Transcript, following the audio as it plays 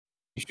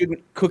You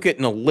shouldn't cook it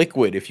in a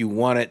liquid if you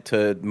want it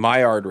to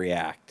Maillard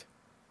react.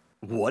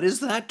 What is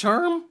that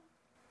term?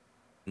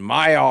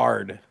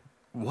 Maillard.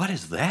 What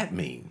does that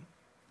mean?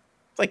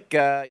 It's like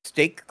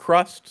steak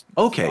crust.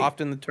 Okay.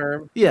 Often the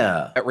term.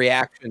 Yeah. That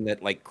reaction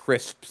that like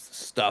crisps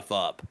stuff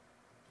up.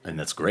 And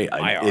that's great.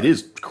 It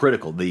is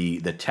critical. The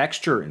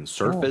texture and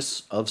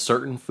surface of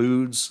certain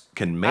foods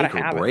can make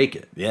or break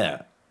it.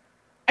 Yeah.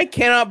 I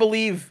cannot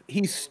believe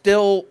he's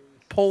still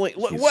pulling.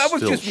 Look, that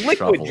was just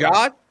liquid,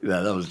 Josh. Yeah,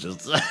 that was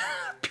just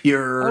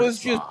pure That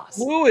was sauce. just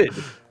fluid.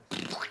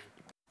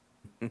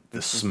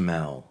 The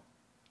smell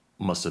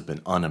must have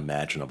been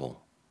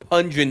unimaginable.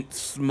 Pungent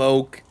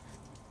smoke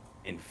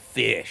and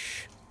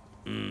fish.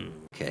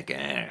 Kick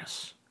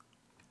ass.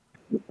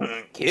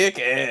 Kick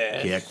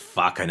ass. Kick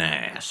fucking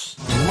ass.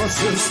 What's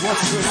this?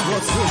 What's this?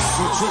 What's this?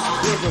 A trick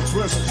with a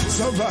twist.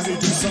 Somebody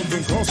do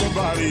something, call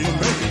somebody and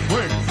make it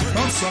quick.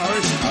 I'm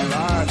sorry, I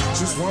lied.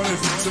 Just wanted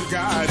to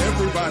guide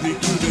everybody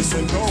through this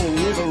and go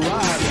with a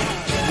ride.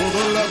 Pull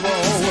the lever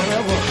or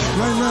whatever.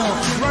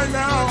 Right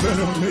now.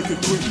 Better make it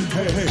quick.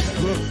 Hey,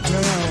 look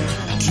down.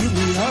 Get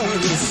me out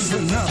of this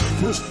and now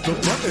push the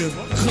button.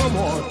 Come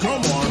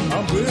on.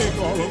 I'm big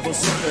all of a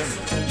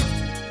sudden.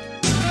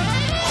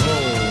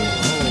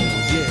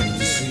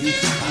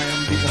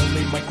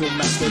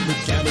 Micromaster the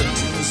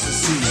guarantees to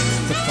see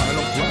the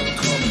final plot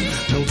coming,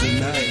 no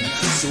denying.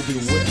 So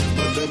beware,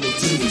 but let me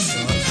tell you,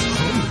 son,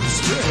 I'm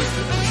scared.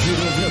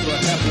 It'll never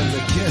happen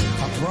again.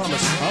 I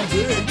promise, I'm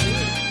big.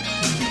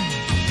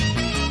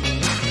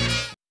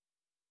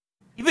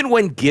 Even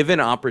when given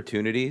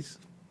opportunities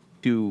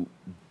to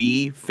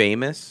be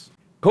famous,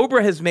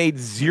 Cobra has made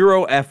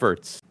zero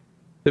efforts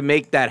to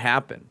make that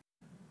happen.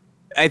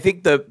 I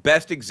think the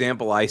best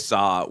example I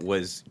saw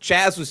was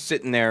Chaz was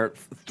sitting there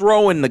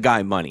throwing the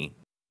guy money,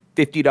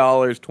 $50,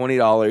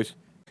 $20,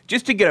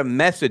 just to get a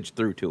message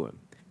through to him.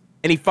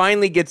 And he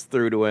finally gets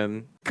through to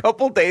him. A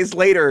couple days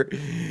later,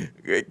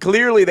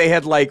 clearly they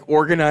had like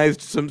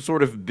organized some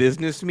sort of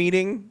business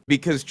meeting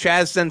because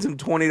Chaz sends him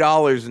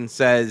 $20 and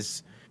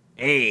says,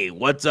 "Hey,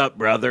 what's up,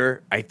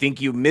 brother? I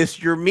think you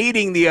missed your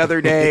meeting the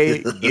other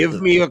day.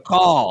 Give me a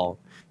call."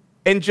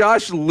 And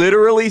Josh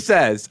literally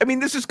says, I mean,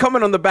 this is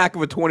coming on the back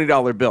of a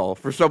 $20 bill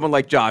for someone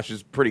like Josh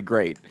is pretty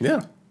great.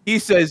 Yeah. He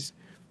says,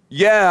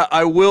 "Yeah,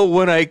 I will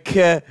when I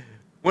get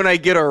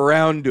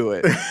around to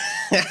it."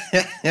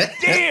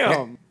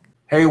 Damn.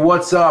 Hey,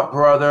 what's up,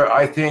 brother?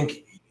 I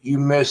think you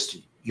missed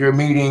your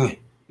meeting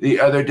the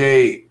other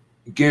day.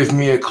 Give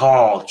me a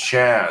call,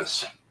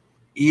 Chaz.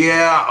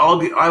 Yeah,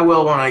 I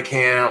will when I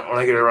can, when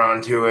I get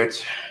around to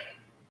it.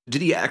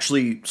 Did he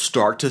actually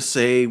start to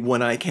say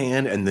 "when I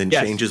can" and then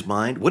change his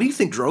mind? What do you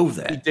think drove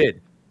that? He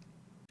did.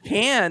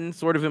 Can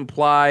sort of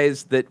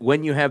implies that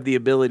when you have the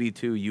ability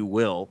to, you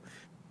will.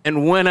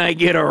 And when I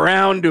get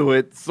around to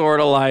it,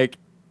 sort of like,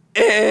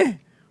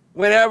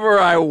 whenever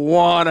I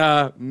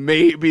wanna,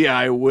 maybe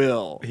I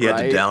will. He had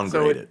to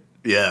downgrade it.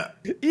 Yeah.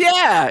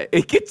 Yeah,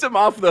 it gets him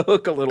off the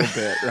hook a little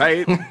bit,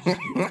 right?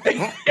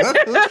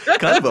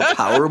 Kind of a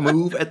power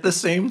move at the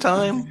same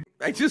time.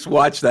 I just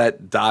watched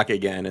that doc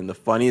again, and the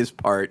funniest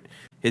part,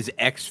 his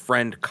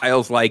ex-friend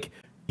Kyle's like,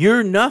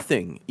 "You're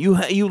nothing.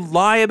 You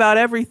lie about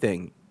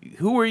everything.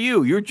 Who are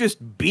you? You're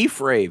just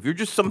beef rave. You're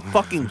just some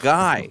fucking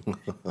guy."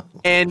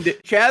 And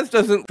Chaz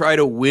doesn't try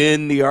to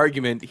win the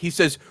argument. He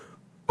says,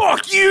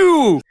 "Fuck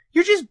you!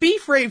 You're just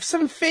beef rave,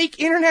 some fake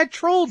internet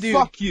troll dude.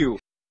 Fuck you."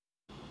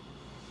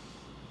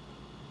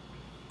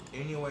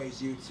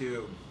 Anyways,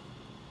 YouTube.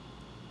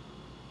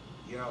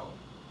 Yo.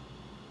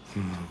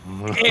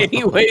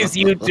 Anyways,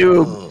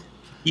 YouTube.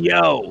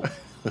 Yo.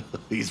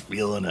 He's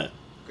feeling it.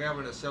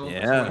 Grabbing a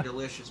celebratory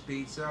delicious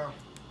pizza.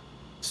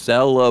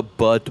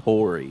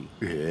 Celebratory.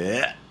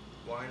 Yeah.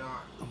 Why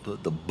not?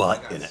 Put the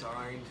butt in it.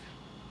 Signed.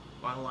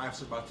 My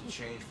life's about to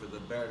change for the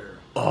better.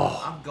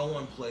 Oh. I'm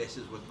going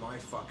places with my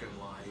fucking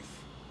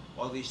life.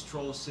 While these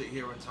trolls sit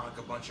here and talk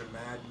a bunch of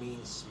mad, mean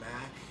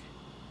smack.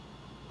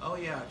 Oh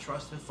yeah,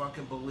 trust and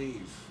fucking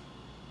believe.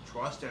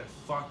 Trust and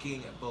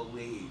fucking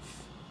believe.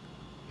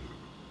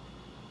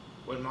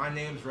 When my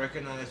name's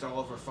recognized all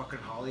over fucking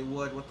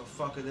Hollywood, what the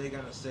fuck are they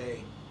gonna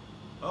say?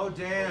 Oh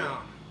damn.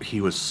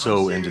 He was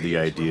so into the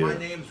idea. When my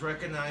name's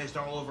recognized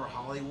all over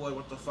Hollywood,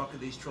 what the fuck are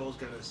these trolls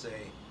gonna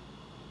say?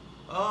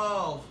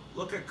 Oh,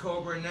 look at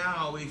Cobra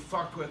now. We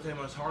fucked with him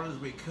as hard as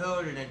we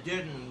could and it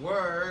didn't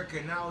work,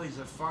 and now he's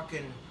a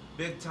fucking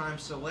big time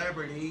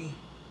celebrity.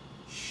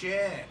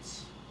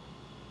 Shit.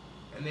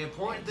 And the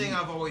important thing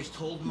I've always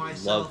told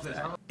myself is...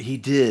 He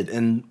did,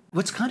 and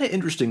what's kind of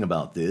interesting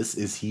about this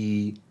is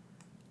he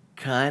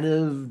kind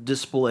of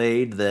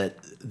displayed that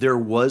there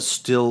was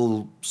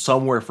still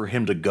somewhere for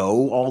him to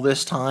go all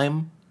this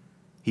time.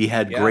 He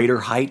had greater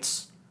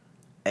heights,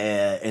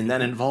 and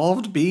that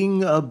involved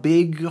being a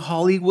big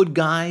Hollywood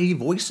guy,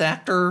 voice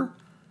actor.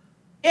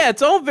 Yeah,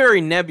 it's all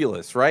very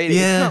nebulous, right?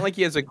 Yeah. It's not like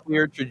he has a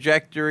clear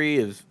trajectory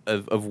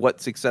of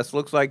what success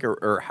looks like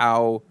or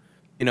how,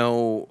 you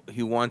know,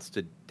 he wants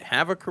to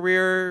have a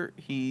career.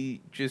 He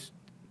just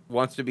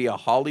wants to be a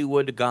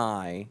Hollywood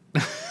guy,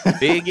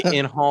 big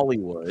in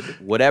Hollywood,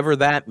 whatever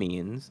that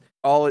means.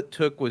 all it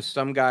took was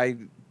some guy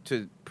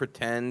to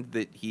pretend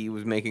that he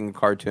was making a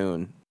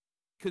cartoon.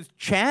 Because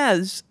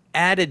Chaz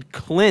added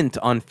Clint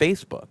on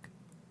Facebook.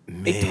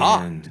 They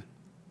talked.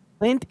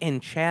 Clint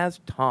and Chaz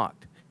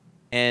talked.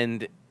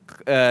 And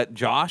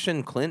Josh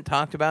and Clint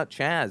talked about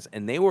Chaz,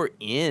 and they were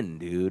in,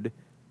 dude.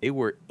 They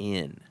were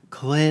in.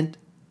 Clint,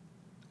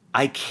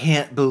 I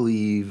can't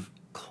believe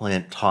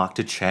Clint talked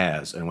to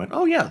Chaz and went,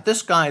 oh, yeah,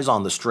 this guy's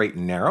on the straight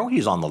and narrow.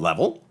 He's on the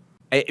level.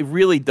 It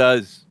really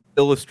does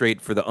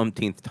illustrate for the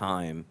umpteenth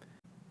time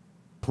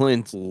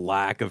Clint's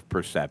lack of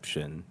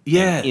perception.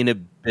 Yeah.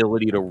 And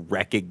inability to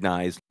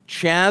recognize.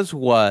 Chaz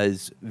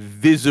was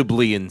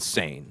visibly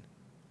insane.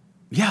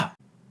 Yeah.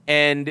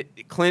 And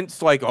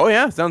Clint's like, oh,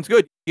 yeah, sounds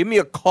good. Give me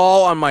a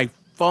call on my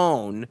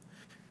phone.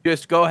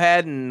 Just go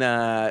ahead and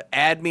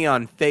add me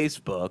on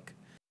Facebook.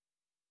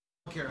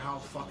 I don't care how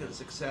fucking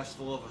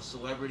successful of a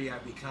celebrity I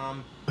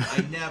become.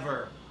 I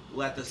never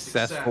let the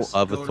success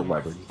of a go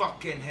celebrity. to my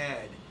fucking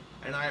head.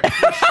 And I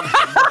appreciate the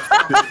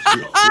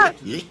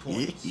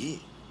motherfuckers.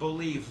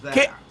 Believe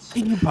that.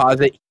 Can you pause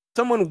it?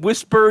 Someone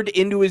whispered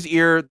into his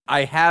ear,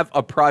 I have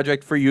a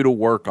project for you to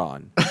work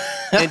on.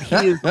 And he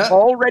has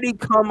already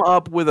come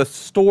up with a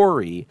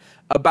story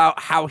about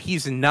how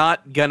he's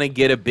not going to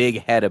get a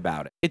big head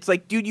about it. It's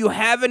like, dude, you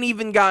haven't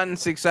even gotten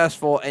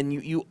successful, and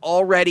you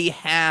already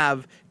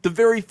have the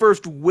very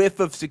first whiff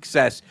of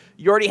success.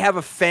 You already have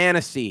a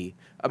fantasy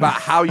about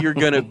how you're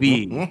going to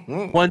be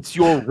once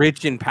you're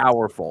rich and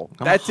powerful.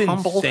 That's a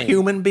humble insane.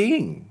 Human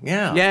being.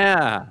 Yeah.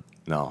 Yeah.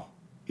 No,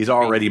 he's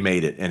already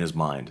made it in his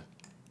mind.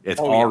 It's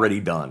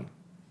already done.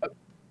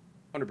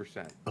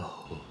 100%.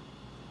 Oh.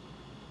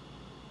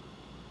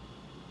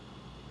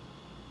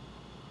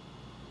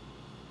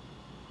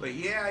 But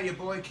yeah, your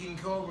boy King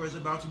Cobra is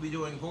about to be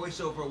doing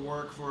voiceover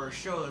work for a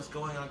show that's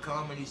going on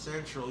Comedy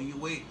Central. You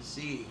wait and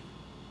see.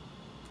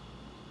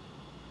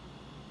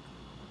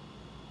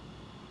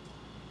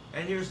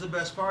 And here's the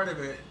best part of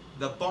it.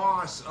 The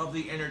boss of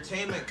the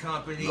entertainment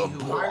company who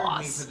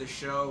hired me for the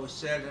show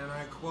said, and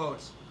I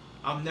quote,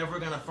 I'm never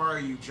going to fire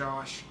you,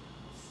 Josh.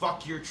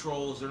 Fuck your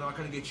trolls. They're not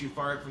going to get you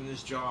fired from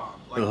this job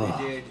like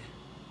they did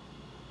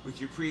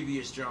with your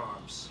previous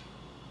jobs.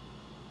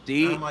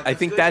 See, like, I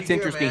think good that's to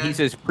hear, interesting. He man.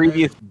 says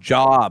previous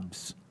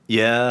jobs.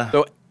 Yeah.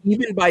 So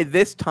even by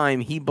this time,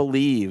 he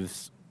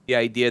believes the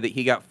idea that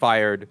he got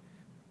fired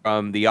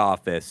from The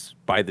Office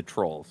by the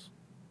trolls.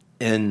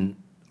 And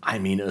I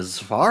mean, as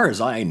far as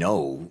I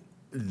know,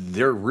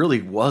 there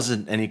really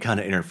wasn't any kind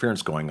of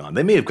interference going on.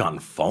 They may have gotten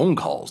phone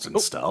calls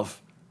and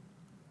stuff.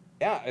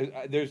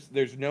 Yeah,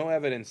 there's no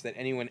evidence that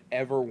anyone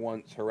ever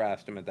once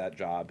harassed him at that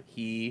job.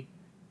 He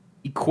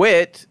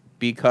quit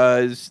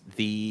because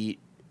the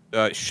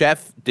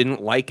chef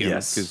didn't like him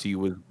because he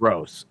was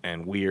gross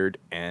and weird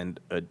and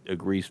a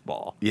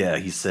greaseball. Yeah,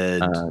 he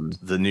said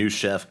the new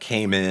chef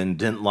came in,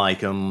 didn't like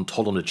him,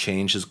 told him to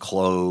change his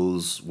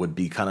clothes, would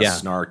be kind of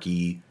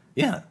snarky.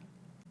 Yeah.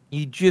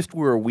 You just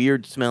were a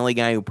weird, smelly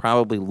guy who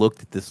probably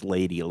looked at this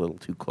lady a little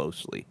too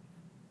closely.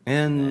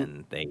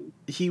 And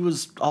he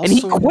was also... And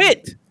he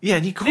quit! Yeah,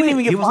 and he quit. He didn't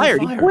even get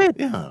fired. He quit.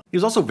 Yeah. He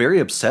was also very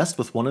obsessed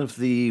with one of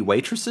the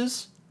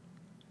waitresses.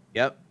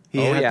 Yep. He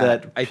had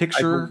that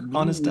picture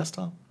on his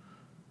desktop.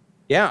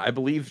 Yeah, I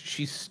believe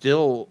she's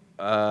still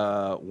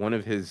one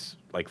of his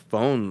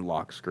phone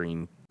lock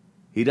screen.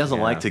 He doesn't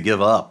like to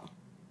give up.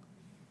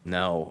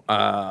 No.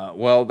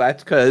 Well,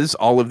 that's because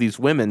all of these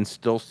women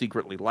still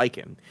secretly like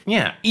him.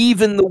 Yeah.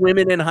 Even the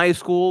women in high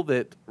school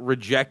that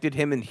rejected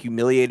him and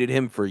humiliated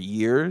him for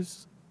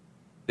years,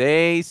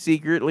 they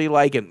secretly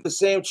like him. The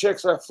same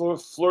chicks I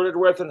flirted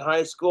with in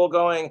high school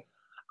going,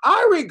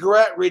 I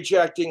regret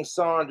rejecting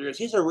Saunders.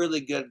 He's a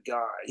really good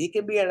guy. He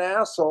can be an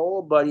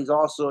asshole, but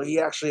he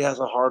actually has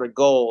a heart of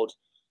gold.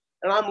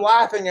 And I'm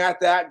laughing at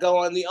that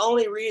going, the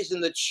only reason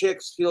the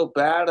chicks feel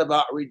bad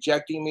about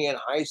rejecting me in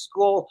high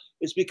school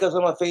is because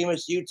I'm a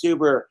famous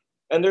YouTuber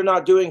and they're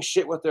not doing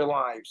shit with their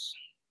lives.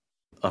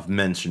 I've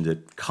mentioned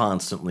it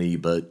constantly,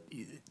 but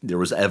there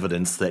was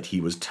evidence that he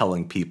was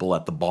telling people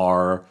at the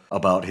bar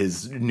about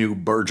his new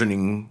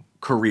burgeoning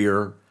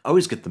career. I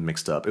always get them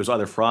mixed up. It was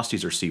either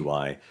Frosties or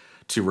CY.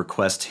 To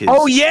request his...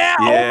 Oh, yeah!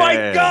 Oh,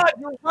 my God!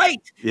 You're right!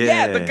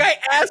 Yeah, the guy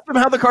asked him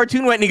how the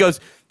cartoon went, and he goes,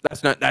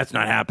 that's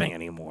not happening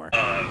anymore.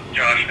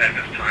 Josh, at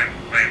this time,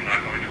 I am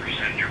not going to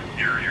rescind your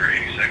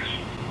 86.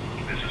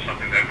 This is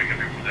something that can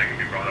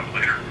be brought up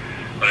later.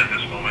 But at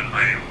this moment,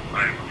 I am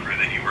afraid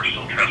that you are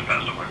still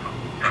trespassed on my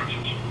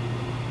premises.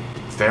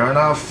 Fair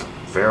enough.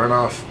 Fair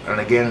enough. And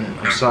again,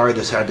 I'm sorry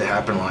this had to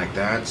happen like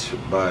that,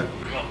 but...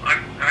 Well, I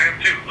am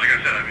too. Like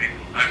I said, I mean,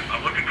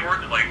 I'm looking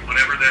forward to,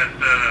 whenever that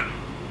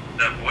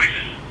voice,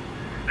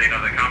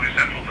 that Comedy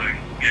Central thing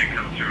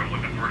comes through. I'm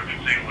looking forward to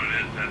seeing what it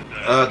is.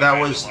 That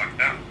was...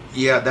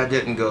 Yeah, that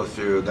didn't go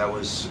through. That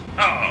was...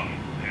 Oh.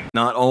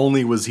 Not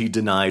only was he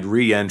denied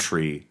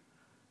re-entry,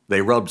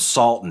 they rubbed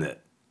salt in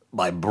it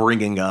by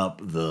bringing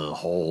up the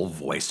whole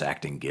voice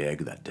acting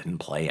gig that didn't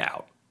play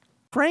out.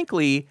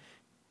 Frankly,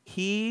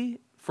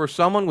 for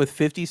someone with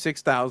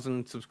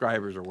 56,000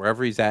 subscribers or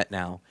wherever he's at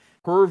now,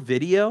 per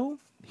video,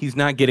 he's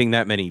not getting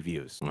that many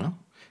views. Well,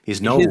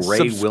 He's no his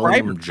Ray subscriber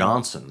William count.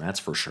 Johnson, that's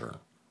for sure.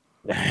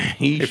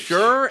 He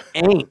sure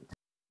ain't.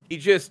 He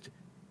just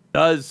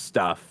does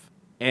stuff.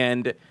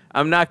 And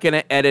I'm not going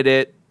to edit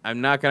it.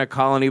 I'm not going to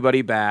call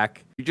anybody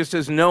back. He just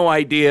has no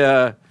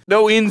idea,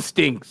 no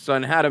instincts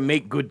on how to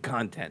make good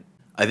content.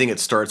 I think it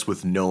starts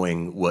with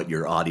knowing what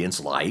your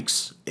audience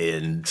likes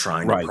and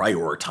trying to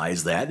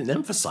prioritize that and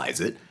emphasize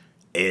it.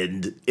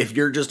 And if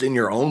you're just in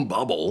your own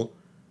bubble,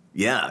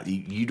 yeah,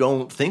 you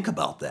don't think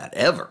about that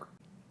ever.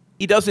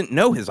 He doesn't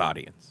know his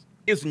audience.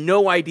 He has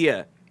no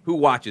idea who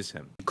watches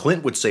him.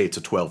 Clint would say it's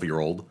a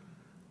 12-year-old,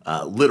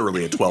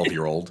 literally a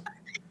 12-year-old.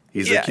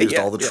 He's accused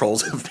all the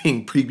trolls of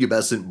being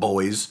prepubescent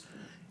boys.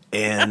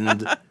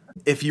 And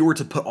if you were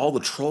to put all the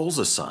trolls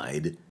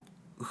aside,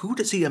 who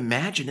does he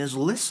imagine is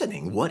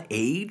listening? What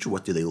age?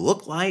 What do they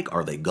look like?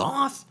 Are they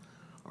goth?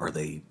 Are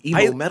they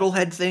emo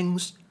metalhead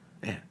things?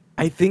 Yeah.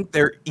 I think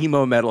they're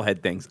emo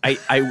metalhead things.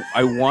 I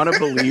want to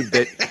believe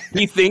that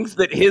he thinks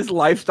that his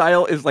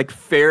lifestyle is like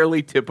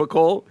fairly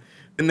typical,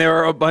 and there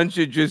are a bunch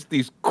of just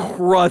these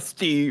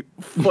crusty,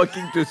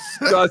 fucking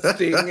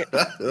disgusting,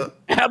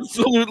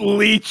 absolute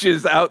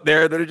leeches out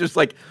there that are just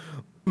like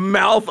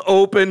mouth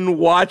open,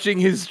 watching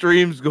his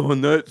streams,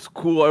 going, "That's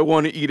cool. I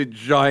want to eat a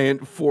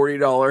giant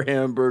 $40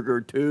 hamburger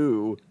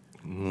too."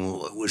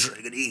 Oh, I wish I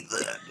could eat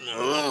that.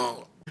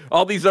 Oh.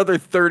 All these other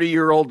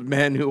 30-year-old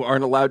men who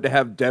aren't allowed to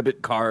have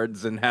debit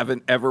cards and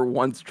haven't ever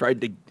once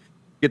tried to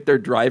get their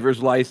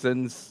driver's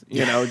license,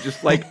 you know,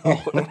 just like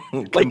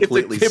like it's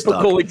a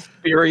typical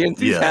experience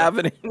he's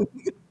having.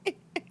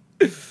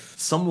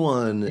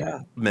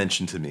 Someone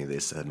mentioned to me, they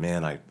said,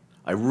 "Man, I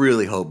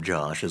really hope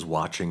Josh is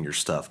watching your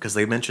stuff," because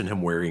they mentioned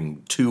him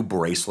wearing 2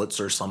 bracelets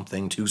or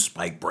something, 2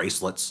 spike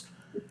bracelets,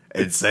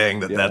 and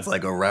saying that that's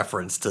like a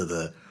reference to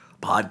the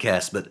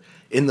podcast. But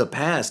in the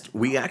past,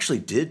 we actually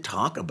did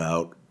talk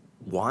about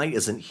why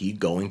isn't he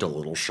going to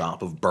Little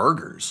Shop of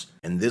Burgers?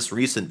 And this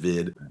recent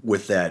vid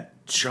with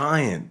that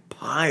giant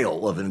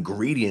pile of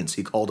ingredients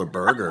he called a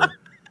burger,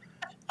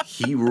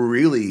 he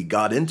really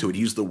got into it.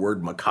 He used the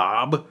word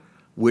macabre,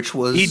 which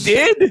was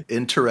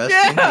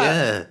interesting.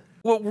 Yeah.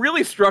 What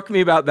really struck me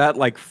about that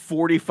like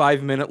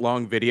 45-minute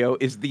long video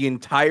is the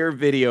entire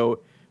video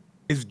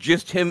is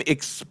just him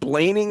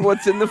explaining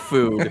what's in the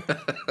food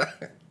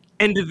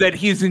and that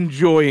he's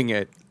enjoying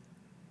it.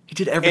 He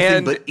did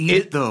everything but eat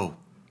it, though.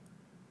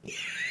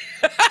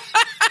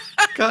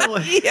 Got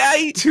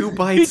like 2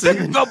 bites he took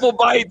a couple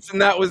bites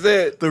and that was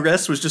it. The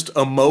rest was just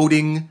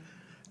emoting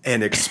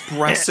and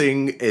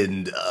expressing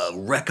and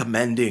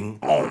recommending.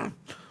 Oh,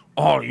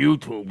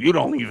 YouTube, you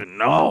don't even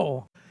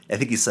know. I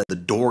think he said the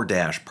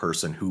DoorDash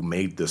person who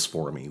made this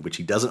for me, which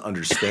he doesn't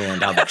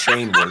understand how the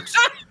chain works.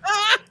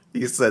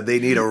 He said they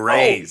need a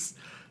raise.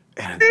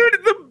 Dude,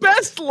 the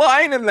best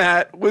line in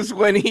that was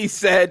when he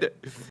said,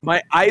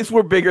 "My eyes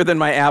were bigger than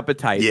my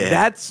appetite." Yeah.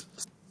 That's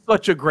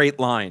such a great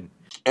line.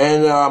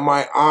 And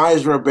my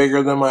eyes were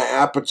bigger than my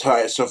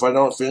appetite, so if I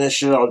don't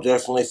finish it, I'll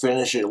definitely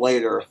finish it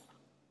later.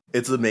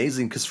 It's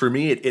amazing because for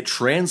me, it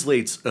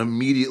translates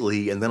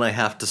immediately, and then I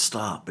have to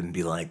stop and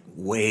be like,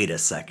 wait a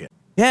second.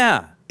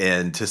 Yeah.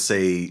 And to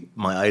say,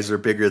 my eyes are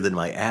bigger than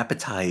my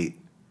appetite,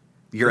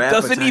 your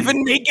appetite doesn't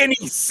even make any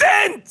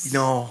sense.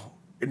 No.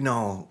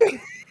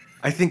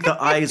 I think the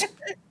eyes...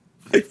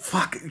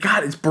 Fuck,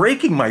 God, it's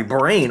breaking my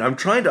brain. I'm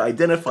trying to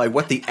identify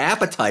what the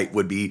appetite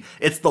would be.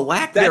 It's the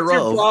lack thereof.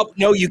 Your problem.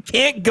 No, you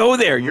can't go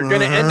there. You're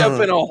going to end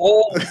up in a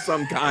hole of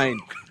some kind.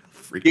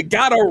 You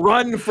got to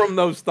run from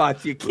those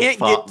thoughts. You can't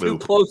get too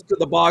close to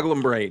the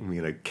Boglin brain. I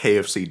mean, a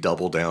KFC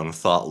double down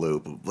thought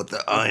loop. But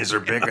the eyes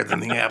are bigger than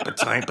the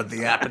appetite, but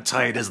the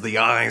appetite is the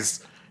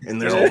eyes. And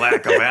there's a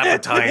lack of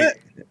appetite.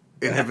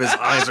 And if his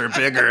eyes are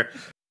bigger.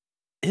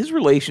 His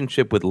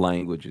relationship with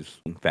language is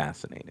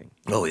fascinating.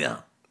 Oh, yeah.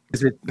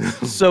 Because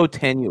it's so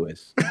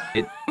tenuous.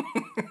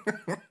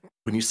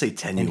 When you say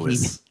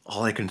tenuous,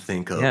 all I can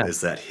think of is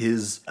that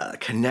his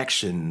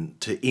connection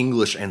to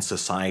English and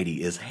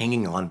society is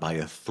hanging on by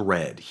a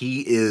thread.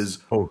 He is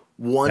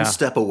one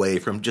step away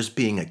from just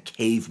being a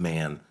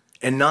caveman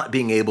and not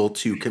being able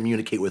to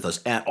communicate with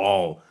us at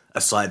all,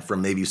 aside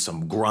from maybe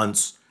some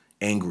grunts,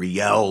 angry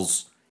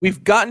yells.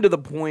 We've gotten to the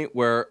point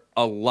where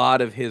a lot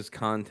of his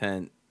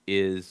content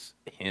is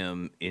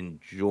him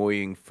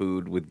enjoying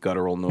food with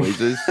guttural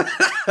noises,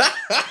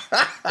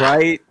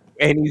 right?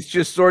 And he's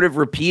just sort of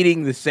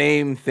repeating the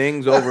same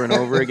things over and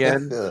over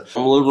again. A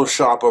Little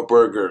Shop of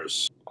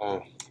Burgers.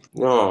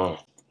 Double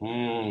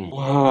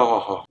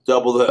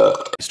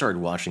that. I started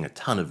watching a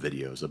ton of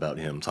videos about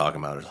him talking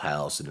about his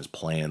house and his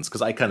plans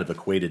because I kind of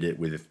equated it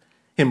with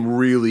him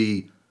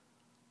really,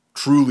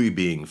 truly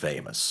being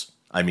famous.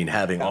 I mean,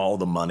 having all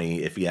the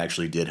money, if he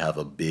actually did have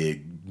a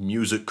big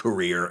music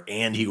career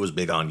and he was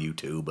big on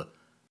YouTube.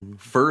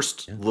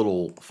 First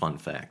little fun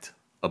fact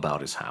about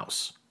his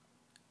house.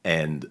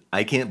 And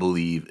I can't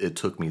believe it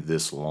took me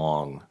this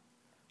long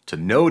to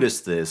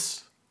notice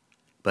this,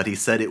 but he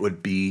said it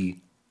would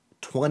be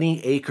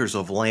 20 acres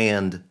of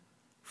land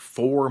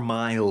 4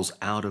 miles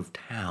out of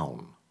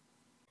town.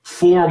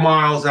 4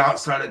 miles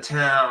outside of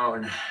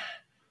town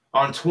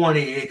on 20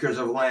 acres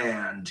of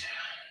land.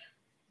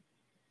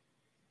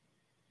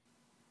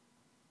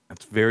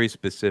 It's very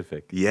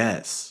specific.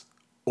 Yes.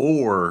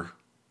 Or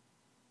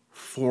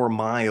 4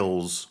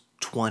 miles,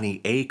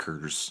 20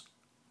 acres,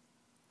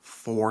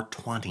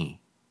 420.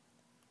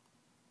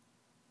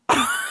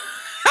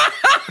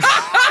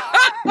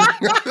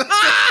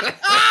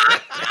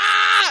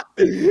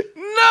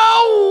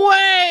 No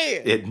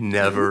way! It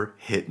never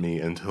hit me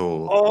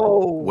until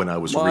when I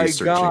was my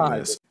researching God.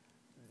 this.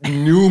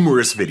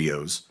 Numerous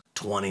videos.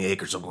 20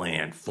 acres of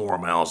land, 4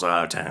 miles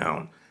out of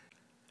town.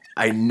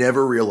 I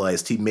never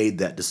realized he made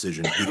that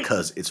decision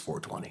because it's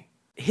 420.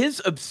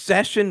 His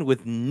obsession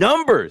with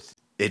numbers.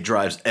 It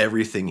drives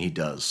everything he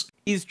does.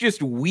 He's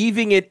just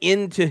weaving it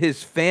into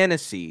his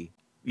fantasy.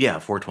 Yeah,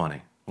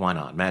 420. Why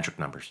not? Magic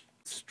numbers.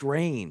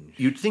 Strange.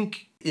 You'd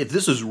think if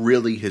this is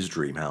really his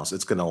dream house,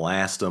 it's going to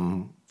last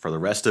him for the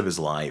rest of his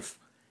life.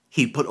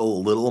 He'd put a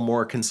little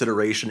more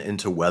consideration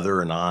into whether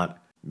or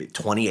not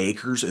 20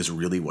 acres is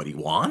really what he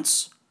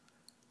wants.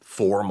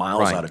 4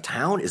 miles Right. out of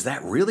town, is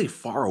that really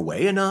far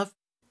away enough?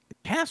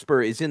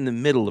 Casper is in the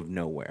middle of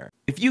nowhere.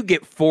 If you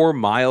get 4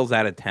 miles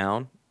out of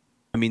town,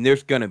 I mean,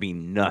 there's going to be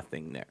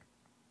nothing there.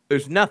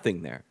 There's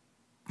nothing there.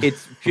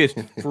 It's just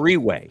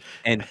freeway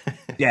and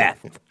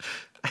death.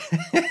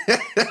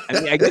 I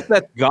mean, I guess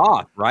that's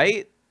goth,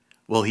 right?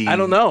 Well, I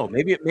don't know.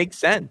 Maybe it makes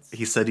sense.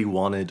 He said he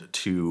wanted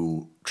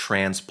to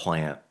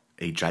transplant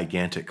a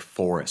gigantic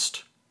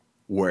forest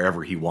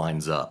wherever he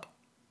winds up.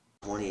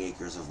 20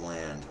 acres of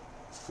land,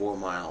 4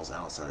 miles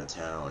outside of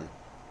town,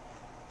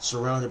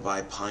 surrounded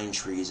by pine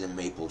trees and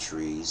maple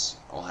trees.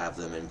 I'll have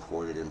them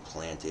imported and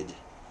planted.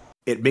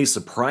 It may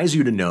surprise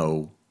you to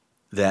know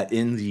that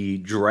in the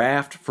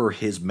draft for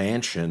his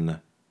mansion,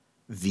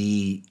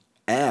 the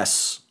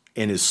S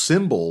in his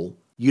symbol,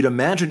 you'd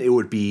imagine it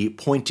would be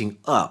pointing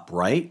up,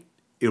 right?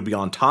 It would be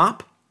on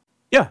top.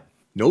 Yeah.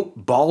 Nope,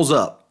 balls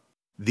up.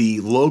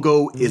 The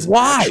logo is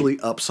Why? actually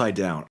upside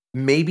down.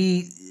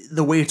 Maybe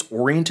the way it's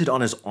oriented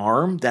on his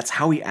arm, that's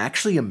how he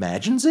actually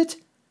imagines it?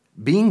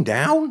 Being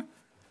down?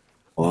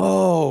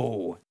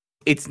 Oh.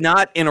 It's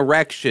not an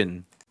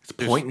erection. It's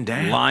pointing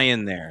down.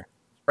 Lying there.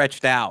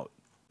 Stretched out.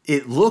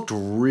 It looked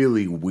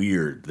really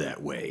weird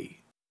that way.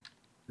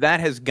 That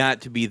has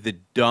got to be the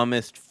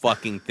dumbest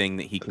fucking thing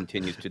that he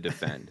continues to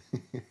defend.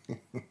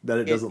 That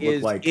it doesn't is-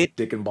 look like it-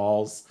 dick and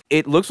balls.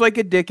 It looks like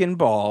a dick and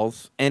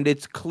balls, and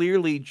it's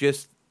clearly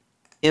just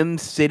him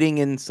sitting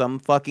in some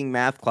fucking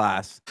math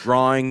class,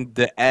 drawing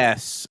the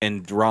S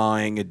and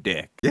drawing a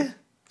dick. Yeah.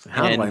 So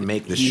how do I And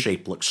make this he-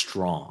 shape look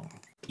strong?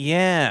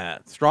 Yeah,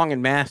 strong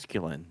and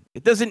masculine.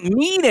 It doesn't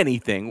mean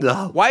anything.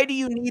 No. Why do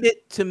you need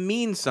it to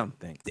mean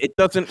something? It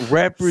doesn't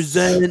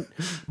represent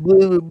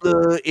blah, blah,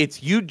 blah.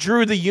 It's you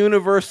drew the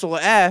universal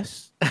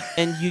S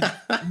and you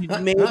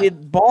made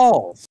it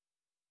balls.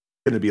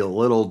 Going to be a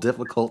little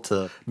difficult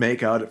to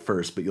make out at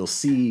first, but you'll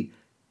see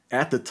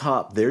at the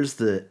top there's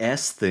the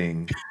S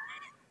thing,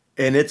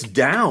 and it's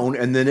down,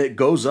 and then it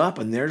goes up,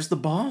 and there's the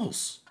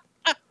balls.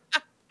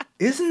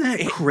 Isn't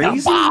that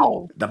crazy?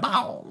 balls. The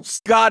balls.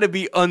 Gotta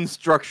be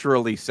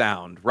unstructurally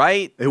sound,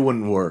 right? It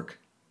wouldn't work.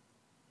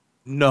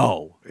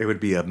 No. It would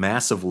be a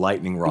massive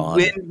lightning rod.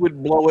 Wind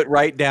would blow it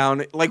right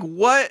down. Like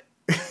what?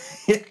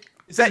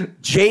 Is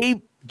that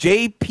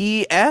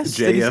JPS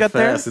that he's got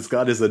there? JFS. It's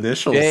got his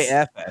initials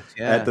JFS,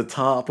 yeah. at the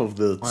top of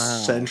the Wow.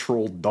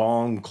 central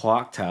dong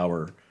clock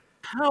tower.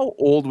 How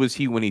old was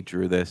he when he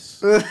drew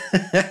this?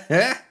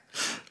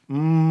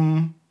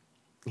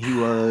 He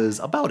was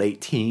about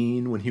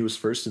 18 when he was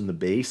first in the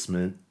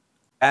basement.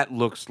 That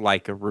looks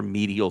like a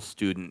remedial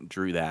student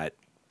drew that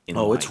in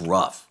Oh, it's like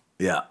rough.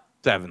 Yeah.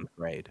 7th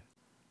grade.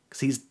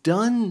 Because he's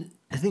done,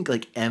 I think,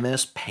 like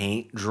MS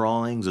Paint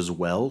drawings as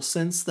well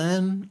since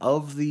then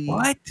of the.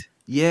 What?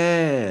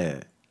 Yeah.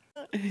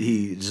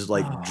 He just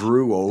like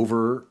drew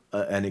over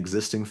an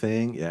existing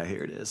thing. Yeah,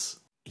 here it is.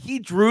 He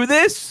drew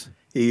this?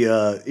 He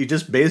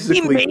just He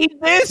basically. made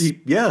this?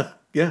 Yeah.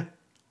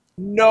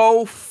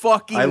 No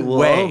fucking I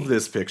way. love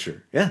this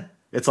picture. Yeah.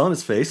 It's on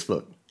his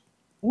Facebook.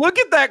 Look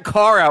at that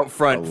car out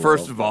front, I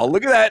first love of all.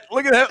 Look at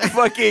that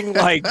fucking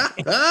like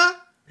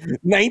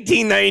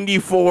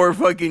 1994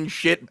 fucking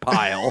shit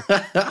pile.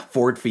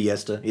 Ford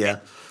Fiesta. Yeah.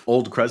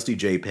 Old crusty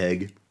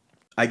JPEG.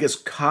 I guess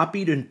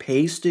copied and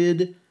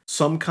pasted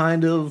some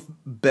kind of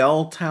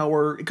bell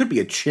tower. It could be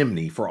a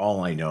chimney for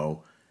all I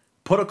know.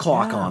 Put a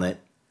clock on it.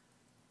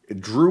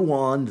 Drew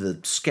on the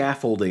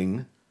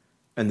scaffolding.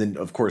 And then,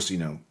 of course,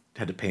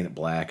 had to paint it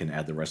black and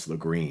add the rest of the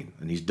green.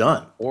 And he's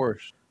done. Of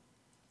course.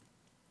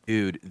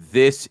 Dude,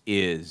 this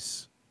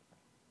is.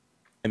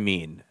 I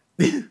mean.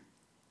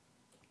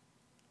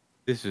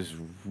 This is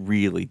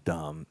really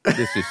dumb.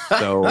 This is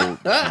so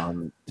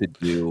dumb to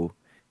do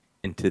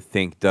and to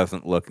think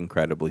doesn't look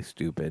incredibly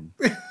stupid.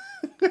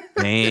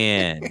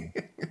 Man.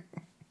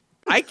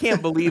 I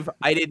can't believe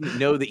I didn't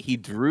know that he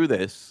drew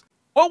this.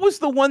 What was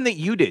the one that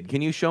you did?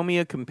 Can you show me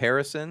a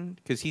comparison?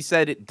 Because he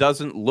said it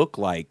doesn't look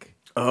like.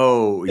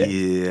 Oh,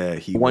 yeah.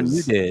 He The one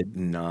was you did.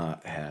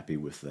 not happy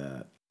with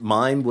that.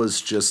 Mine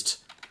was just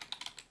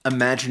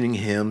imagining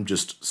him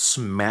just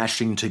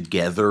smashing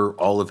together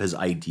all of his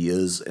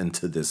ideas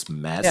into this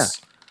mess. Yeah.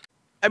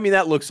 I mean,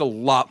 that looks a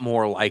lot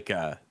more like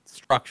a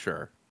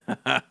structure.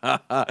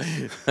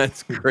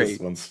 That's great. This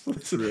one's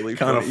It's really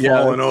kind of funny.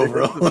 falling Yeah, over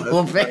a it's the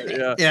little best bit.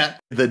 part, yeah. Yeah.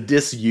 The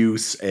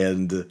disuse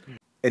and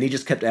he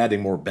just kept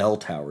adding more bell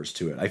towers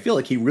to it. I feel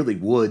like he really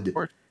would,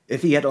 course.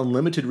 if he had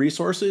unlimited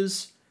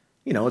resources.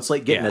 You know, it's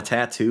like getting Yeah. a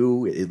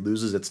tattoo. It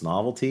loses its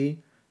novelty.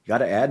 You got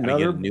to add Gotta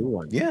get another a new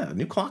one. Yeah, a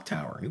new clock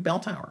tower, new bell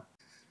tower.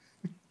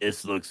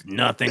 This looks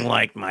nothing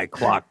like my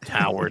clock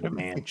tower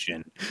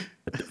mansion.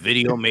 But the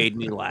video made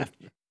me laugh.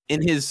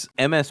 In his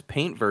MS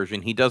Paint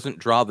version, he doesn't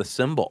draw the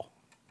symbol.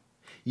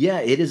 Yeah,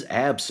 it is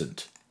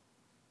absent.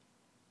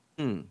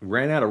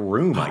 Ran out of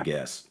room, I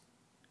guess.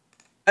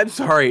 I'm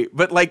sorry,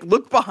 but like,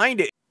 look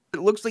behind it. It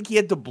looks like he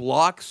had to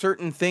block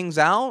certain things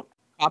out.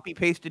 Copy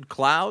pasted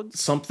clouds.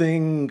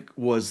 Something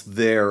was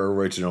there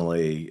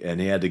originally,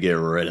 and he had to get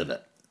rid of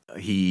it.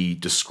 He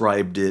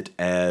described it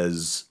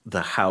as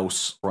the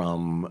house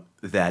from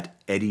that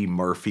Eddie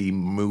Murphy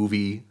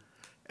movie,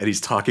 and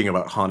he's talking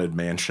about Haunted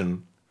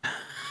Mansion.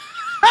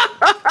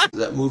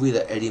 That movie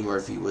that Eddie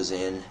Murphy was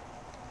in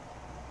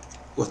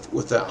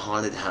with that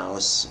haunted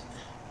house.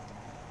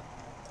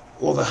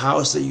 Well, the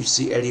house that you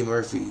see Eddie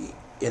Murphy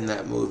in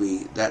that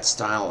movie, that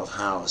style of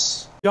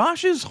house.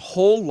 Josh's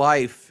whole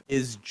life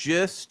is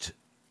just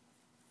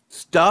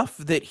stuff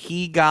that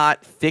he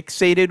got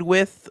fixated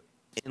with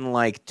in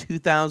like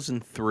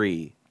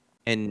 2003,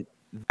 and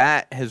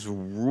that has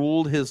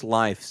ruled his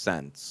life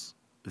since.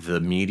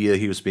 The media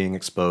he was being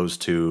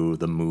exposed to,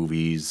 the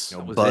movies,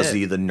 That was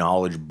Buzzy, it. the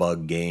knowledge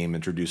bug game,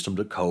 introduced him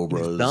to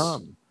Cobras. He's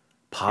dumb.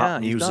 Pop Yeah,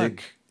 he's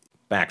music,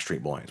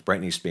 Backstreet Boys,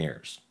 Britney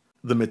Spears.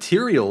 The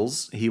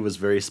materials, he was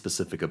very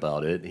specific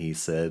about it. He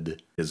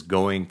said is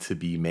going to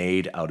be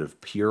made out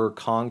of pure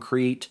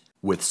concrete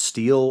with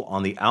steel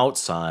on the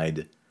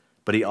outside,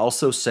 but he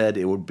also said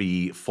it would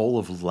be full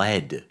of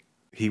lead.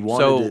 He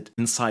wanted it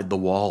inside the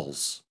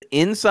walls.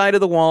 Inside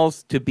of the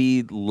walls to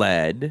be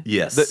lead.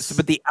 Yes.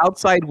 But the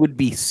outside would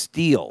be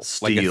steel.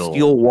 Like a Steel.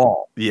 steel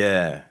wall.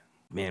 Yeah.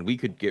 Man, we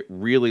could get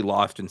really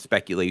lost in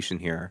speculation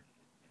here.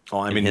 Oh,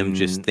 I And mean, him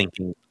just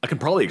thinking. I can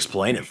probably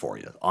explain it for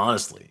you,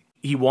 honestly.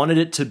 He wanted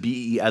it to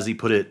be, as he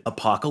put it,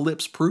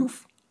 apocalypse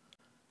proof.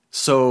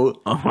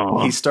 So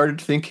he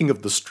started thinking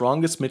of the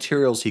strongest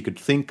materials he could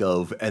think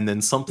of, and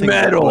then something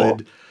that Metal.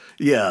 would,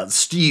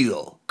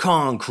 steel,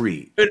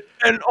 concrete,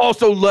 And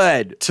also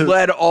lead. To-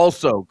 Lead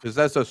also, because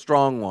that's a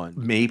strong one.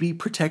 maybe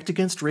protect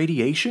against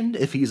radiation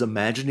if he's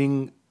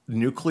imagining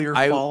nuclear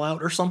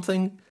fallout or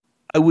something.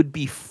 I would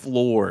be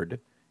floored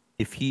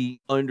if he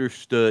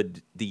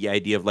understood the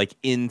idea of like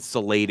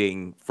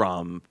insulating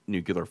from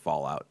nuclear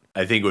fallout.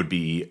 I think it would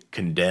be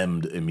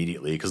condemned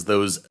immediately because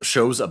those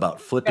shows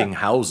about flipping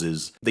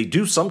houses, they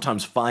do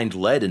sometimes find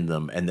lead in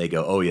them and they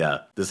go, oh yeah,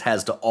 this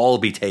has to all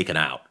be taken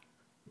out.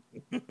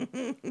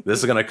 This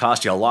is going to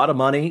cost you a lot of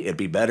money. It'd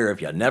be better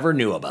if you never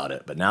knew about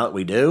it. But now that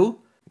we do,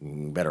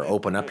 you better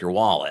open up your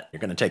wallet.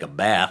 You're going to take a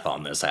bath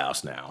on this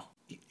house now.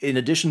 In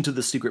addition to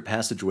the secret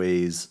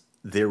passageways,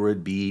 there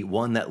would be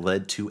one that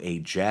led to a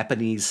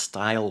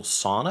Japanese-style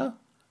sauna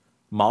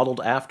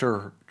modeled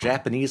after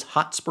Japanese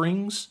hot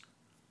springs.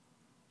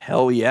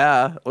 Hell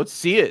yeah. Let's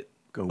see it.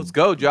 Let's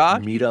go,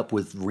 Josh. Meet up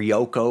with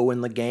Ryoko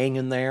and the gang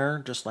in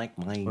there, just like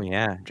my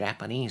yeah.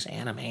 Japanese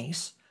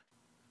animes.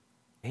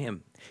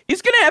 Damn.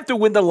 He's going to have to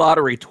win the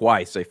lottery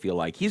twice, I feel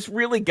like. He's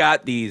really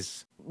got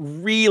these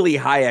really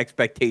high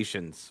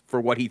expectations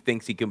for what he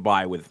thinks he can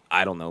buy with,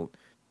 I don't know,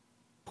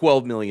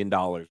 $12 million.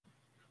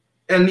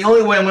 And the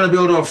only way I'm going to be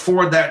able to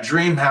afford that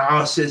dream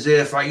house is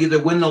if I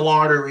either win the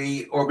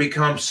lottery or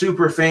become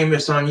super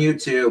famous on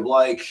YouTube.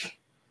 Like,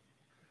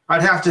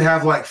 I'd have to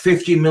have like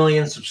 50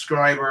 million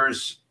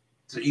subscribers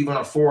to even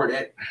afford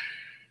it.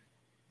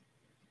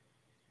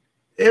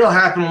 It'll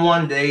happen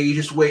one day. You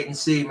just wait and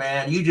see,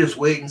 man. You just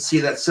wait and see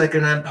that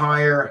Second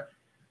Empire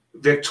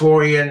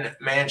Victorian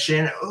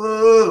mansion.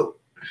 Ooh.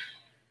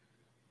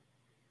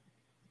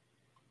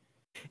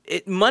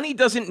 Money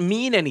doesn't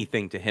mean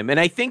anything to him. And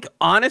I think,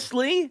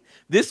 honestly,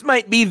 this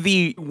might be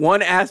the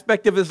one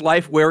aspect of his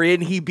life wherein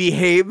he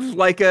behaves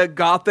like a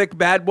gothic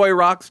bad boy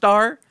rock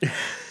star.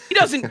 He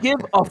doesn't give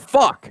a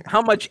fuck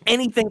how much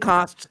anything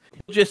costs.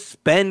 He'll just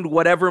spend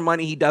whatever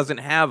money he doesn't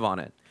have on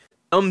it.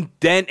 Some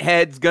dent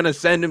head's gonna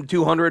send him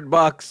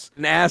 $200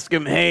 and ask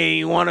him, hey,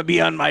 you want to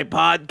be on my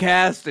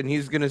podcast? And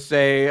he's gonna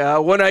say,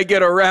 when I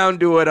get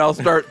around to it, I'll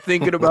start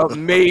thinking about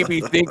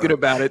maybe thinking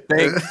about it.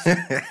 Thanks.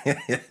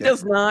 He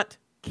does not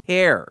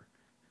care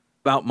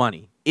about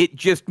money. It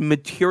just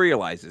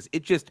materializes.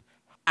 It just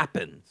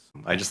happens.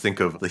 I just think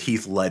of the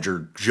Heath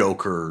Ledger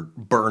Joker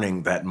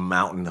burning that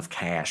mountain of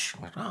cash.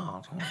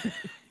 Oh,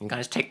 you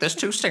guys take this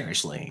too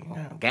seriously.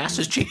 Gas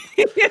is cheap.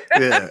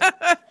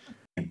 Yeah.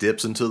 He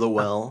dips into the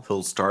well.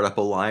 He'll start up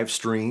a live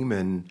stream,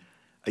 and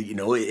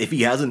if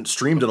he hasn't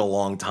streamed in a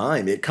long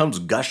time, it comes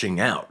gushing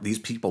out. These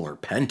people are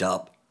pent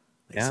up.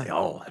 They say,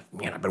 "Oh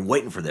man, I've been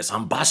waiting for this.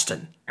 I'm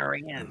busting."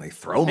 And they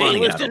throw money at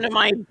him. Listen to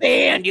my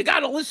band. You got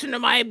to listen to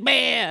my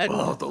band.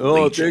 Oh, the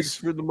leeches. Thanks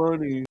for the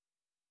money.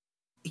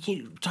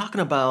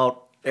 Talking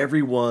about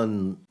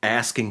everyone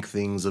asking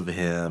things of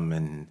him,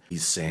 and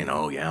he's saying,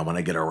 "Oh yeah, when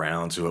I get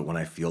around to it, when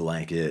I feel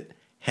like it."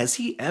 Has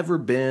he ever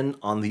been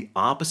on the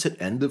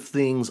opposite end of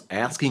things,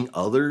 asking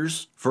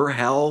others for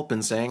help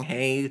and saying,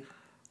 hey,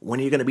 when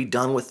are you going to be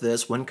done with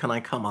this? When can I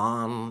come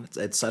on?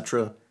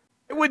 Etc.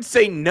 I would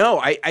say no.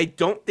 I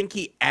don't think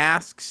he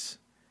asks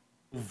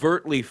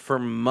overtly for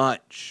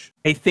much.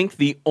 I think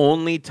the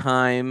only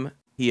time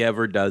he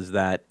ever does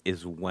that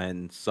is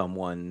when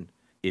someone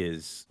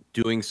is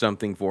doing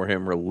something for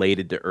him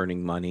related to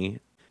earning money.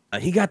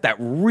 He got that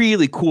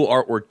really cool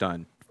artwork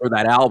done for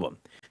that album.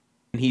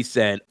 And he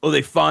said, oh,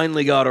 they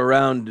finally got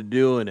around to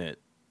doing it.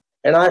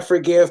 And I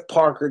forgive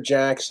Parker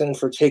Jackson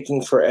for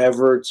taking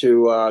forever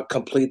to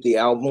complete the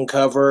album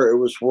cover. It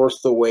was worth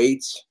the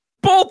wait.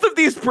 Both of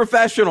these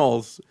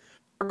professionals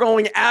are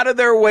going out of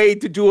their way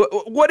to do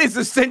what is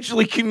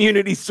essentially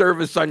community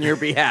service on your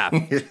behalf.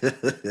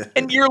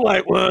 And you're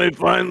like, well, they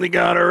finally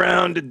got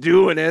around to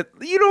doing it.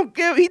 He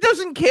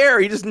doesn't care.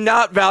 He does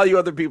not value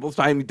other people's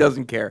time. He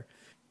doesn't care.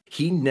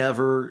 He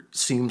never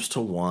seems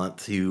to want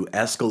to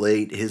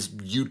escalate his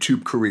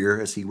YouTube career,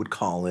 as he would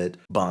call it,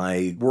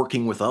 by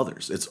working with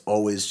others. It's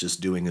always just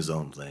doing his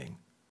own thing.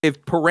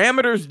 If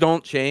parameters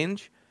don't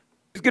change,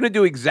 he's going to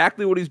do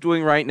exactly what he's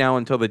doing right now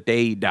until the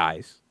day he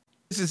dies.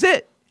 This is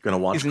it. Going to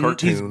watch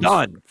cartoons, he's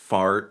done.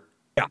 Fart,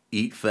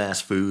 eat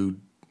fast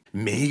food,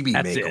 maybe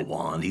That's make a it.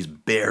 wand. He's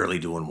barely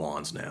doing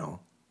wands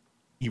now.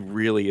 He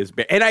really is.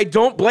 And I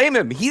don't blame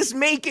him. He's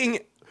making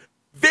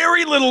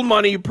very little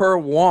money per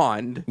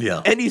wand.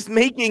 Yeah. And he's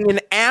making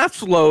an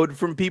ass load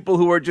from people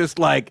who are just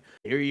like,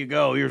 here you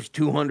go. Here's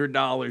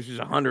 $200. Here's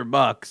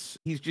 $100.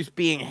 He's just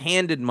being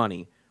handed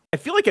money. I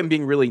feel like I'm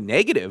being really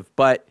negative,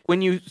 but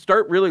when you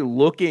start really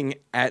looking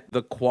at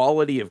the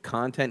quality of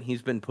content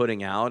he's been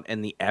putting out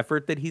and the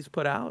effort that he's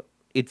put out,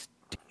 it's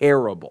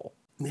terrible.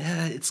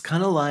 Yeah, it's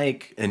kind of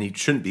like, and he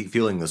shouldn't be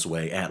feeling this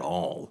way at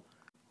all.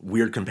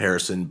 Weird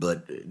comparison,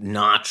 but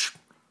Notch,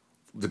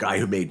 the guy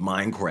who made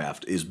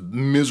Minecraft, is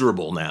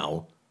miserable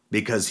now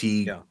because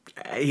he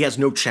has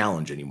no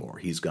challenge anymore.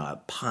 He's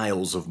got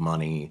piles of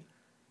money.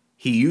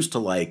 He used to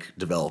like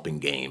developing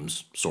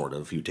games, sort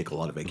of. He would take a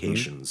lot of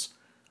vacations.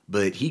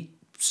 But he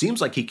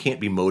seems like he can't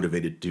be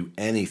motivated to do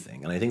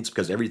anything. And I think it's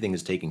because everything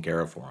is taken care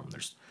of for him.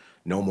 There's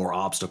no more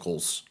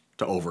obstacles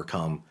to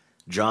overcome.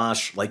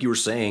 Josh, like you were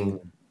saying,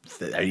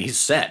 he's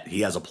set.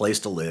 He has a place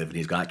to live, and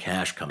he's got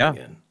cash coming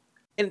in.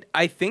 And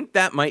I think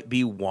that might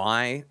be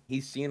why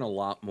he's seen a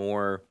lot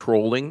more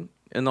trolling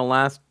in the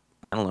last,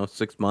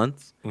 6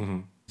 months.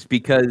 It's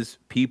because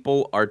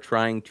people are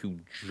trying to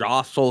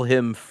jostle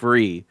him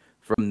free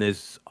from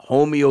this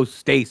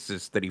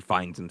homeostasis that he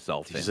finds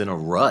himself in. He's in a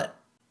rut.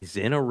 He's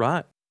in a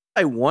rut.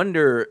 I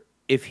wonder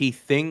if he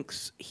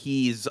thinks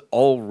he's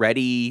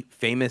already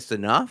famous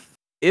enough.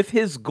 If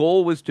his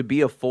goal was to be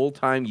a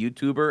full-time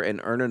YouTuber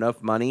and earn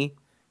enough money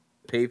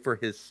to pay for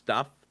his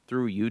stuff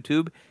through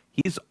YouTube,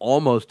 he's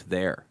almost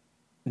there.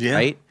 Yeah.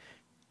 Right?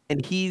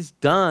 And he's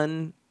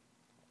done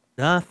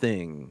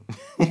nothing.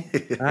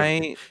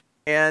 Right?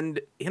 And,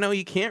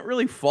 you can't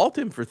really fault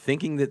him for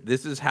thinking that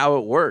this is how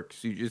it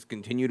works. You just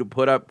continue to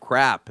put up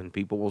crap and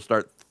people will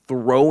start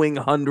throwing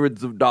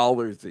hundreds of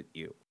dollars at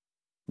you.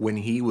 When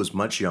he was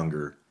much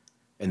younger,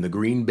 in the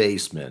green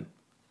basement,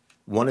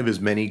 one of his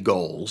many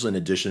goals, in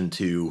addition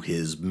to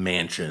his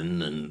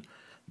mansion and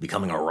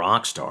becoming a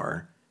rock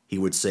star, he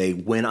would say,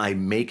 when I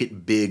make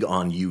it big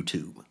on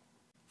YouTube.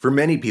 For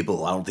many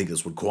people, I don't think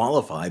this would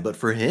qualify, but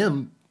for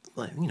him,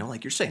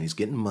 like you're saying, he's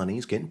getting money,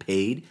 he's getting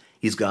paid,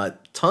 he's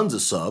got tons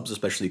of subs,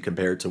 especially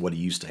compared to what he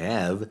used to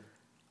have.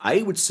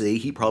 I would say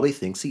he probably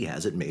thinks he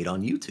has it made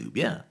on YouTube,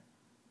 yeah.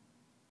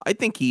 I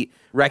think he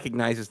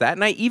recognizes that,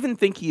 and I even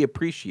think he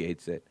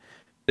appreciates it.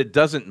 It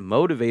doesn't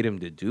motivate him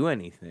to do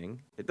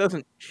anything. It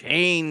doesn't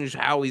change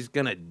how he's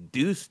going to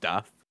do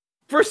stuff.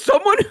 For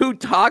someone who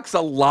talks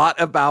a lot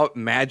about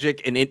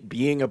magic and it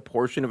being a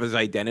portion of his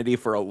identity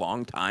for a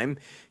long time,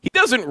 he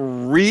doesn't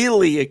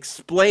really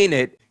explain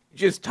it. He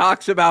just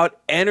talks about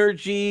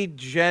energy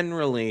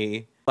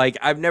generally. Like,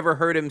 I've never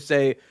heard him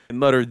say, I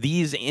mutter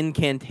these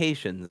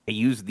incantations. I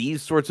use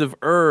these sorts of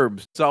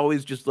herbs. It's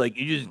always just like,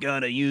 you just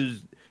got to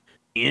use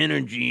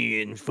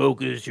energy and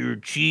focus your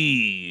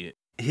chi.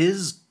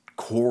 His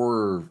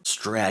core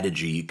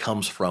strategy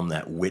comes from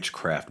that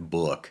witchcraft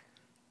book,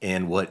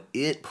 and what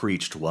it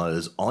preached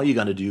was all you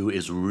got to do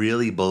is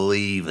really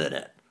believe in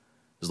it.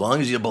 As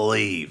long as you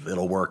believe,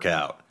 it'll work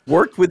out.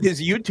 Worked with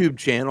his YouTube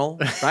channel,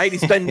 right?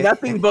 He's done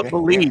nothing but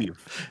believe.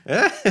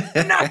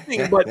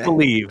 Nothing but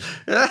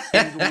believe.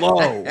 And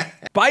low.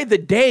 By the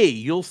day,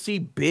 you'll see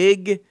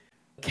big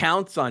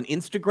accounts on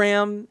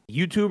Instagram.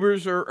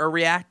 YouTubers are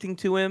reacting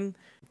to him.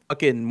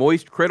 Fucking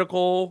Moist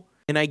Critical.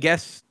 And I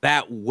guess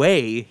that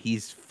way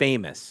he's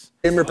famous.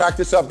 Gamer, pack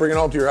this up, bring it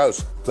home to your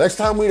house. Next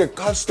time we need a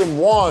custom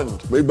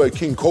wand made by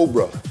King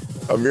Cobra.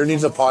 Amir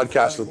needs a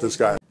podcast with this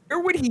guy. Where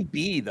would he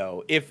be,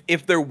 though,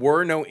 if there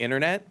were no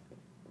internet?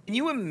 Can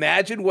you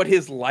imagine what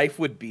his life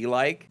would be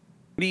like?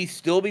 Would he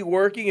still be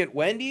working at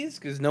Wendy's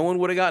because no one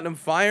would have gotten him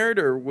fired?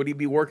 Or would he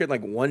be working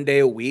like one day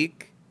a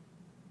week?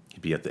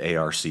 He'd be at the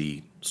ARC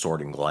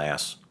sorting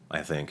glass,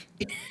 I think.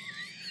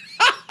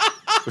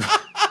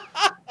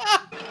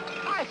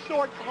 I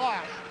sort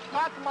glass.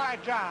 That's my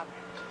job.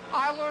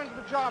 I learned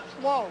the job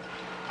slow,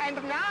 and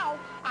now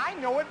I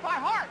know it by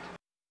heart.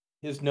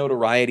 His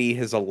notoriety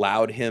has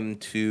allowed him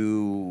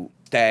to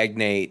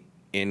stagnate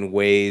in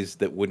ways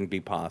that wouldn't be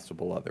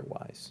possible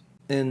otherwise.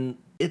 And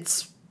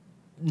it's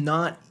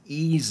not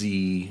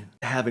easy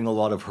having a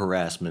lot of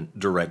harassment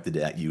directed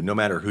at you, no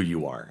matter who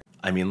you are.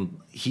 I mean,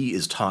 he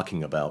is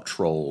talking about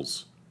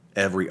trolls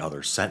every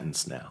other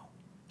sentence now.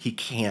 He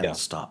can't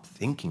stop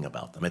thinking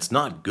about them. It's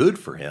not good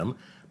for him,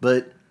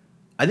 but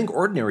I think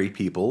ordinary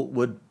people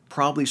would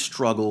probably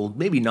struggle,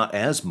 maybe not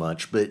as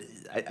much, but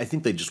I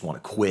think they just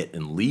want to quit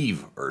and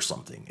leave or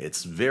something.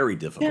 It's very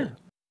difficult. Yeah.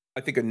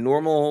 I think a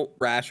normal,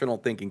 rational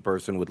thinking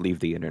person would leave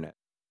the internet.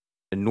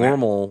 A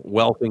normal,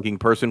 well-thinking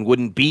person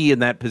wouldn't be in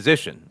that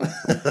position.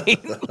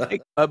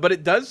 But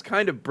it does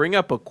kind of bring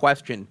up a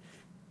question.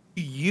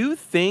 Do you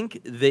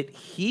think that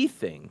he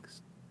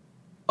thinks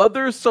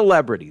other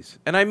celebrities,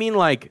 and I mean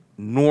like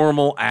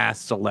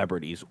normal-ass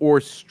celebrities or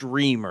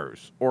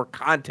streamers or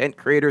content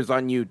creators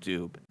on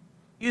YouTube,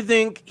 you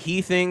think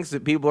he thinks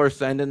that people are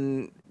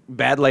sending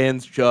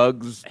Badlands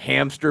jugs,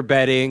 hamster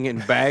bedding,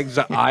 and bags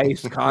of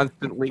ice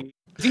constantly?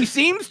 He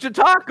seems to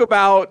talk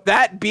about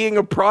that being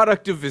a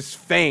product of his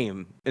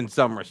fame in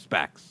some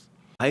respects.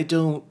 I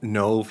don't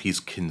know if he's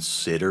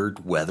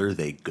considered whether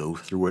they go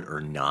through it or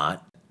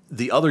not.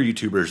 The other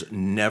YouTubers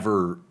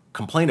never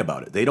complain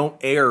about it. They don't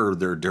air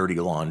their dirty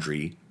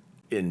laundry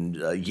and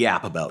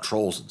yap about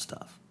trolls and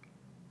stuff.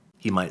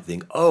 He might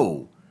think,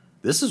 oh,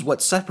 this is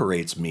what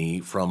separates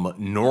me from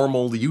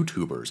normal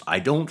YouTubers. I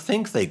don't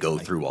think they go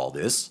through all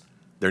this.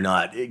 They're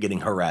not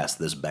getting harassed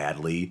this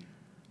badly.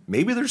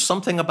 Maybe there's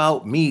something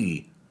about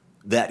me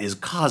that is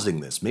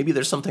causing this. Maybe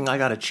there's something I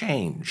gotta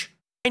change.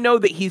 I know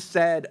that he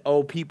said,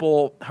 oh,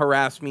 people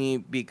harass me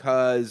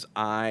because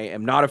I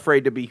am not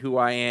afraid to be who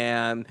I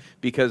am,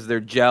 because they're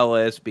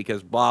jealous,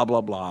 because blah,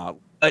 blah, blah.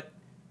 But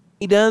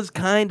he does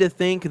kind of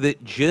think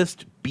that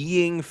just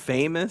being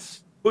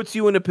famous puts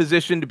you in a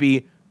position to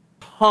be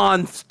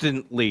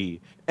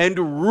constantly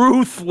and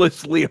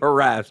ruthlessly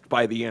harassed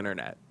by the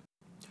internet.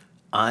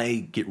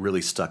 I get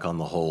really stuck on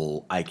the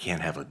whole I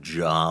can't have a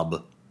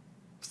job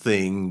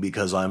thing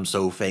because I'm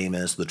so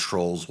famous, the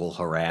trolls will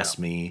harass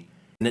me.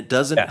 And it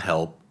doesn't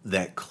help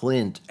that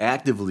Clint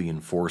actively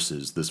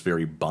enforces this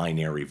very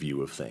binary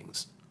view of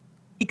things.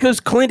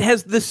 Because Clint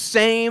has the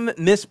same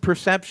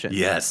misperception.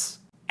 Yes.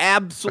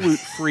 Absolute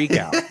freak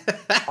out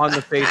on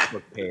the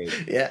Facebook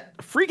page. Yeah.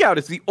 Freak out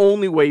is the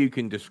only way you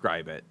can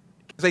describe it.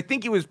 Because I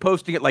think he was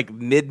posting at like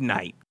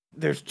midnight.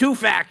 There's two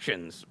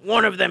factions.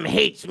 One of them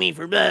hates me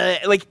for blah,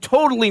 like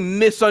totally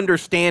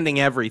misunderstanding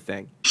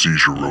everything.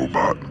 Seizure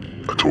robot.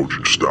 I told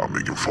you to stop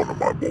making fun of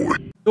my boy.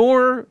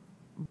 Your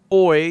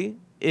boy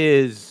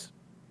is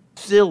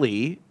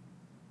silly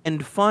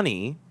and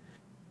funny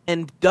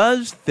and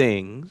does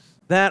things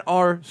that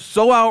are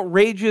so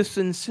outrageous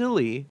and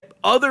silly,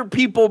 other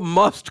people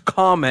must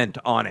comment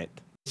on it.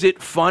 Is it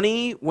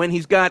funny when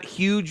he's got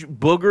huge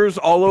boogers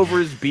all over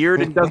his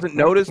beard and doesn't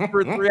notice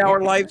for a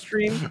 3-hour live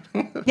stream?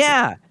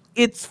 Yeah,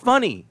 it's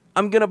funny.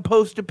 I'm going to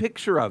post a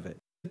picture of it.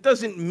 It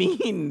doesn't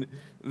mean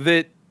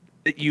that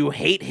you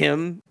hate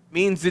him. It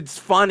means it's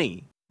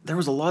funny. There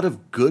was a lot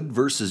of good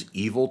versus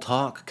evil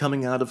talk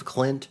coming out of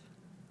Clint.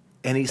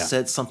 And he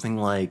said something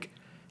like,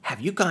 have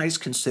you guys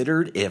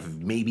considered if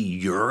maybe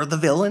you're the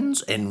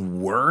villains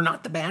and we're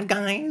not the bad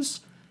guys?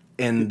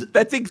 And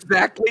that's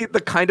exactly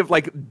the kind of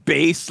like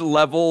base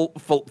level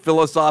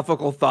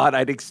philosophical thought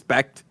I'd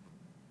expect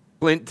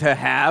Clint to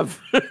have,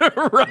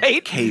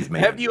 right?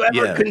 Caveman. Have you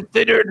ever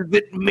considered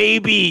that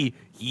maybe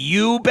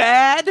you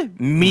bad,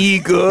 me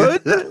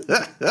good?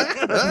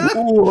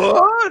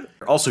 What?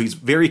 Also, he's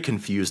very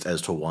confused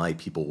as to why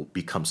people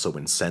become so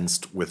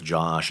incensed with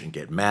Josh and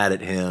get mad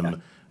at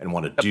him and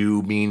want to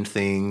do mean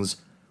things.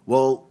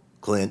 Well,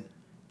 Clint,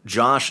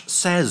 Josh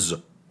says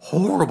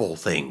horrible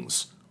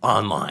things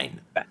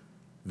online.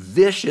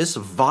 Vicious,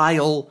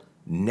 vile,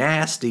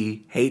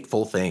 nasty,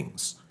 hateful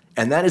things.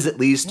 And that is at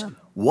least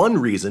one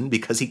reason,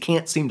 because he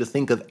can't seem to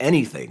think of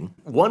anything,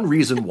 one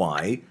reason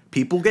why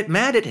people get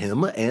mad at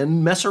him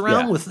and mess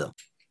around with them.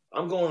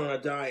 I'm going on a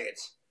diet.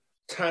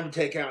 Time to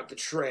take out the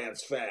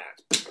trans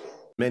fat.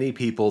 Many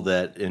people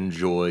that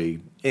enjoy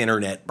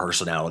internet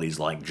personalities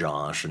like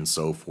Josh and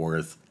so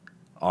forth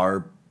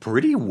are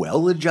pretty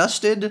well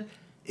adjusted.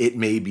 It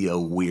may be a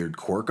weird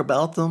quirk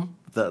about them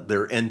that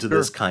they're into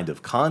this kind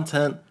of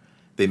content.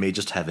 They may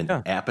just have an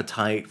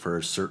appetite for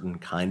a certain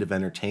kind of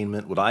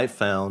entertainment. What I've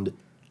found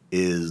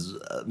is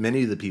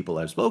many of the people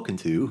I've spoken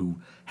to who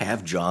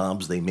have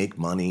jobs, they make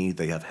money,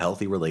 they have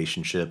healthy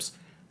relationships,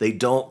 they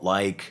don't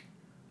like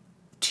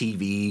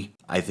TV.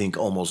 I think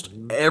almost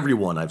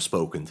everyone I've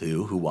spoken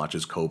to who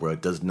watches Cobra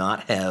does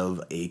not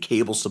have a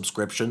cable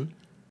subscription.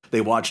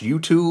 They watch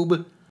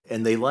YouTube,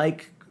 and they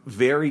like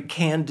very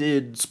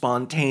candid,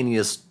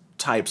 spontaneous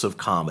types of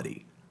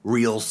comedy.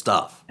 Real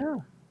stuff. Yeah.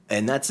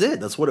 And that's it.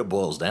 That's what it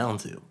boils down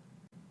to.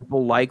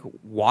 People like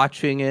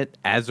watching it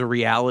as a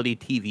reality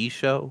TV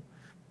show.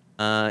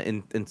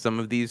 In some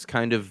of these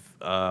kind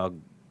of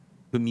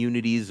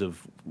communities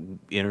of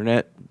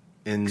internet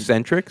And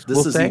eccentrics.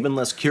 this is even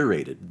less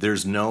curated.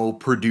 There's no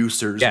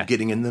producers Yeah.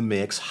 getting in the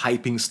mix,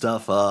 hyping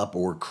stuff up,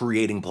 or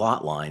creating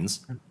plot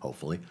lines,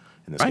 hopefully,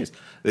 in this case.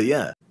 But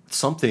yeah,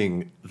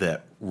 something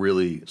that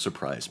really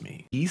surprised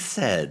me. He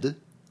said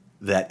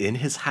that in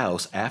his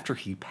house, after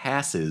he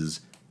passes,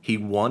 he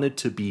wanted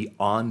to be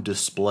on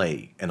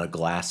display in a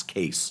glass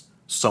case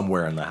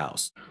somewhere in the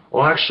house.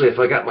 Well, actually, if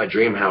I got my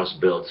dream house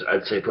built,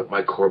 I'd say put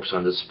my corpse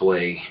on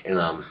display in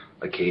a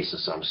case of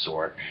some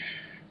sort,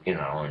 you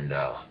know, and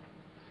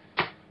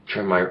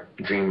turn my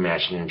dream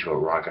mansion into a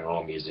rock and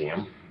roll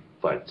museum.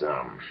 But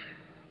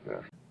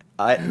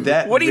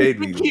That What do you made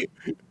think? me.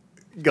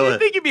 Do Go you ahead.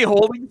 think you'd be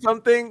holding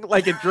something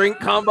like a drink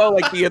combo,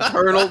 like the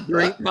eternal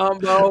drink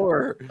combo,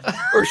 or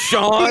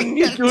Sean?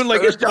 He's doing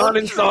like a Sean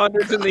and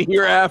Saunders in the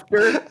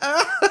hereafter.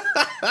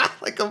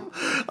 Like a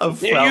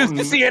You're used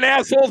to seeing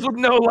assholes with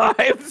no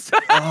lives.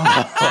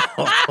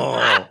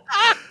 I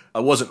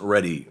wasn't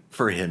ready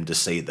for him to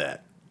say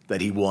that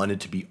he wanted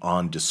to be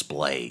on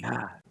display.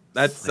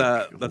 That's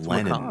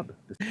Lenin. macabre.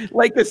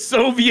 Like a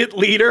Soviet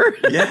leader.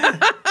 Yeah.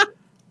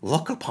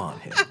 Look upon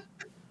him.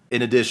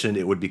 In addition,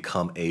 it would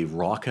become a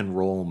rock and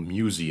roll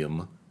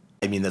museum.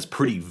 I mean, that's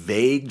pretty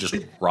vague, just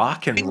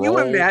rock and Can roll.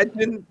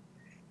 Can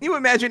you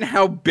imagine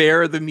how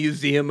bare the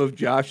Museum of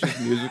Josh's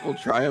Musical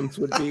Triumphs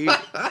would be?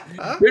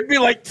 There'd be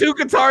like 2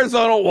 guitars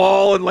on a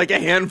wall and like a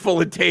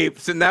handful of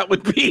tapes, and that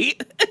would be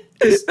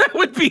his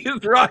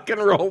rock and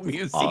roll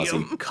museum.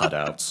 Ozzy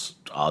cutouts,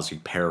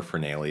 Ozzy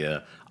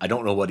paraphernalia. I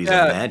don't know what he's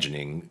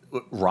imagining.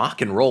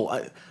 Rock and roll.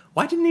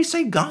 Why didn't he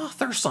say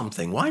goth or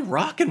something? Why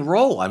rock and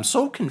roll? I'm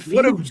so confused.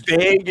 What a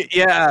vague,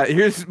 yeah.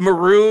 Here's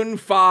Maroon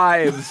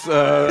 5's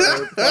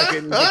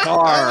fucking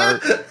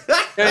guitar. You know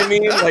what I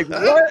mean? Like,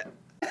 what?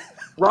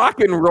 Rock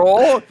and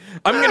roll?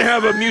 I'm going to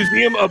have a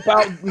museum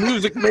about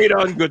music made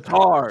on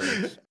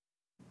guitars.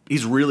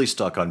 He's really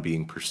stuck on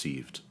being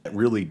perceived. It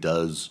really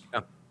does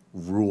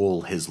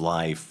rule his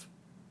life.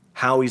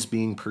 How he's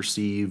being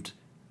perceived.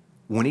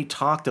 When he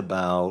talked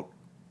about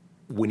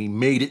when he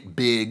made it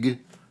big,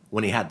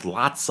 when he had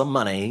lots of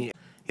money,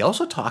 he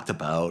also talked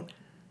about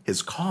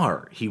his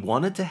car. He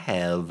wanted to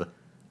have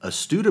a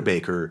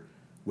Studebaker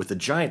with a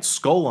giant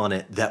skull on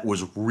it that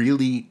was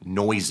really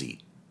noisy.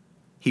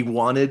 He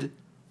wanted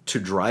to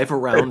drive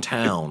around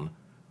town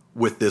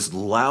with this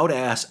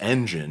loud-ass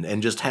engine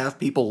and just have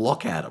people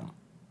look at him.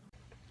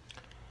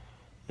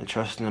 I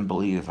trust and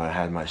believe if I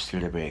had my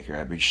Studebaker,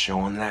 I'd be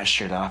showing that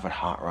shit off at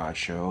hot rod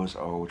shows.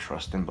 Oh,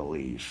 trust and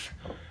believe.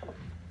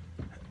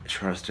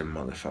 Trust and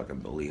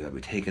motherfucking believe. I'd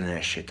be taking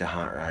that shit to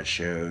hot rod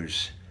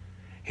shows,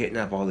 hitting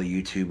up all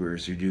the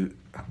YouTubers who do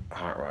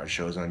hot rod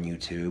shows on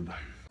YouTube.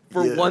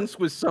 For once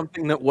was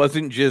something that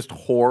wasn't just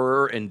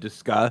horror and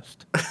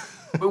disgust,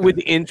 but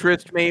with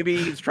interest maybe.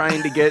 He's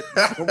trying to get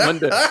someone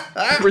to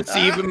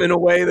receive him in a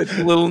way that's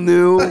a little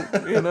new,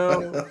 you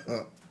know?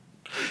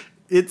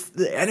 It's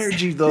the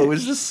energy, though,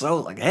 is just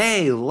so like,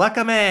 hey, look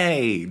at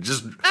me.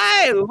 Just,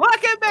 hey,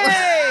 look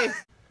at me!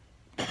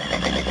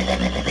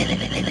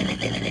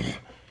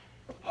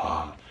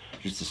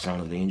 Just the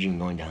sound of the engine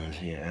going down the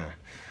street, yeah.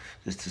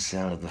 Just the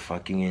sound of the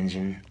fucking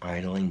engine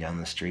idling down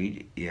the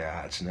street,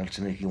 yeah, it's enough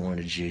to make you want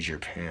to jizz your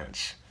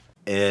pants.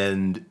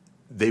 and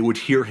they would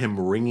hear him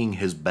ringing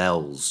his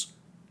bells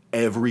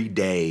every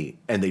day,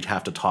 and they'd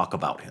have to talk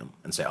about him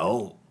and say,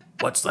 oh,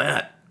 what's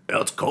that?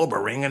 Oh, it's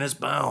Cobra ringing his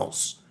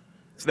bells.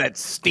 It's that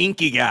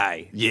stinky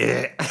guy.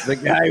 Yeah. The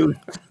guy who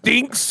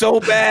stinks so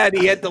bad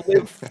he had to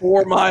live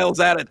 4 miles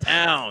out of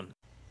town.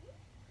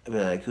 I'd be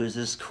like, who's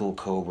this cool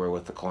Cobra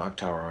with the clock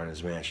tower on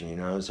his mansion? You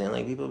know what I'm saying?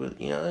 Like, people,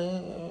 you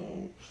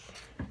know,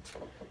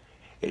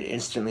 it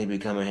instantly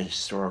become a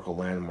historical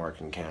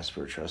landmark in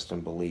Casper, trust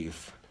and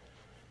belief.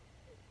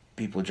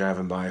 People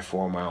driving by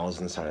 4 miles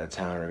inside of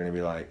town are going to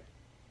be like,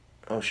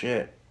 oh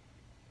shit,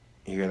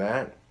 you hear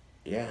that?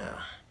 Yeah,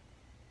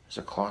 there's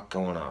a clock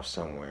going off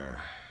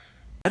somewhere.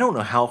 I don't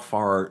know how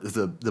far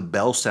the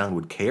bell sound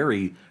would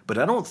carry, but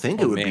I don't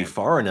think it would be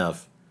far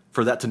enough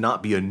for that to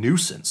not be a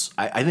nuisance.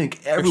 I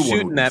think everyone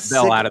shooting would that be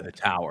bell sick out of the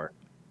tower.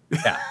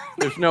 Yeah,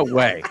 there's no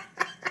way.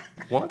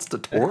 Wants to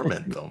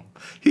torment them.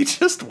 He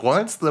just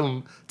wants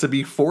them to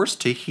be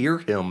forced to hear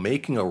him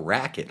making a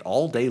racket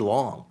all day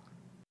long.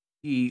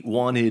 He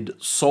wanted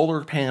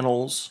solar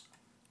panels,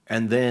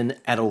 and then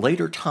at a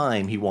later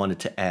time he wanted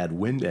to add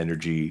wind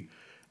energy.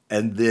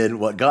 And then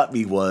what got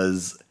me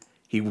was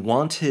he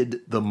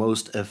wanted the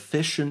most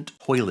efficient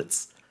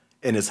toilets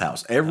in his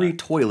house. Every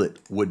toilet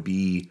would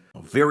be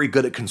very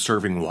good at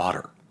conserving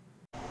water.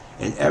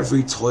 And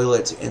every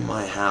toilet in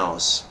my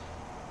house,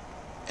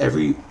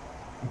 every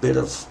bit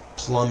of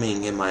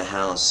plumbing in my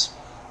house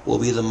will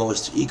be the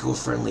most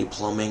eco-friendly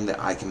plumbing that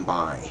I can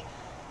buy,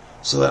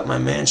 so that my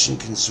mansion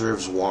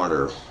conserves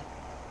water.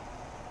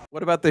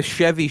 What about the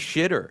Chevy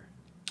shitter?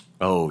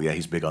 Oh, yeah,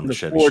 he's big on the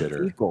Chevy Ford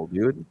shitter. Eagle,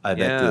 dude. I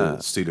bet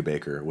the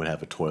Studebaker would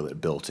have a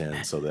toilet built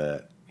in so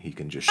that he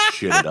can just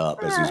shit it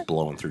up as he's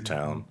blowing through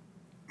town.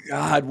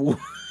 God.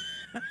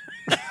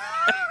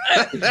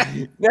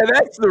 Now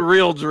that's the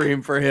real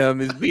dream for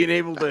him, is being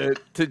able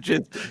to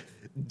just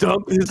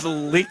dump his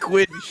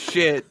liquid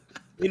shit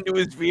into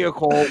his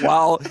vehicle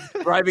while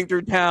driving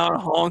through town,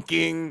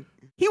 honking.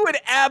 He would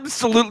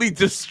absolutely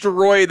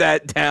destroy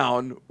that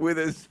town with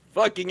his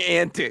fucking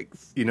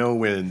antics. You know,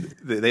 when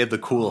they have the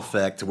cool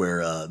effect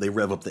where they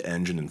rev up the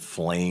engine and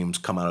flames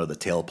come out of the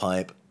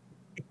tailpipe?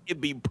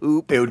 It'd be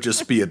poop. It would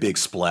just be a big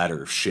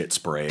splatter of shit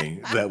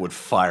spray that would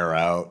fire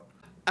out.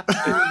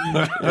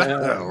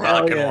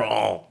 Rock and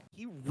roll.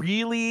 He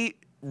really,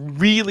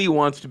 really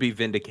wants to be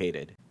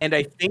vindicated. And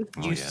I think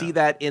you see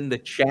that in the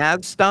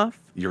Chaz stuff.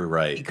 You're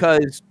right.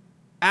 Because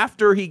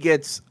after he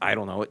gets, I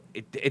don't know,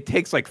 it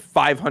takes like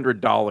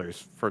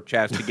 $500 for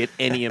Chaz to get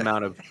any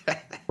amount of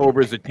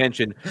Cobra's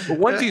attention. But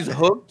once he's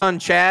hooked on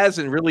Chaz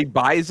and really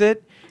buys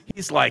it,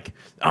 he's like,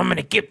 I'm going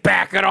to get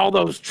back at all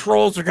those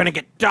trolls. Are going to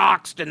get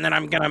doxxed, and then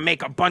I'm going to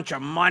make a bunch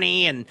of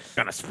money and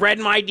going to spread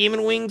my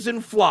demon wings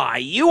and fly.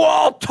 You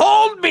all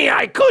told me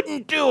I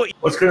couldn't do it.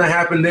 What's going to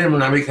happen then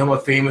when I become a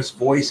famous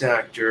voice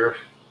actor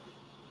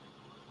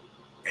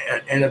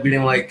and end up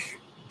getting like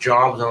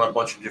jobs on a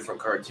bunch of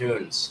different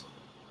cartoons?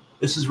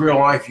 This is real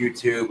life,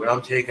 YouTube, and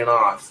I'm taking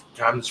off.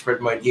 Time to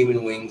spread my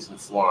demon wings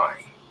and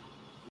fly.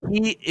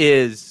 He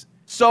is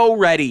so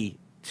ready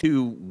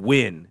to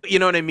win. You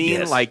know what I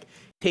mean? Yes. Like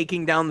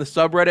taking down the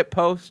subreddit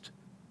post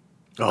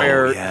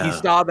where he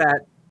saw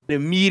that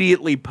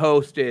immediately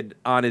posted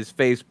on his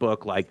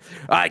Facebook like,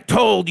 I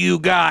told you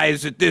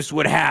guys that this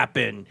would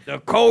happen. The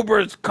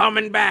Cobra's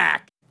coming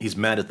back. He's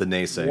mad at the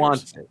naysayers.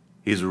 Wants it.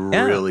 He's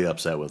really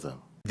upset with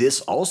them.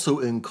 This also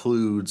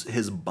includes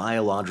his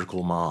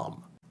biological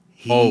mom.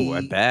 He I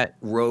bet.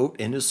 wrote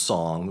in his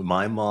song,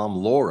 My Mom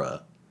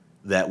Laura,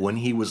 that when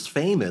he was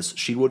famous,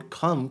 she would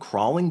come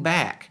crawling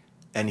back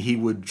and he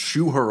would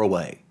shoo her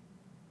away.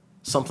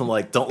 Something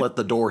like, don't let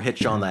the door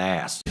hit you on the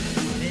ass.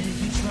 And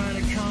if you try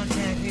to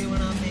contact me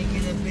when I'm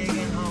making it big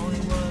in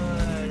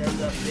Hollywood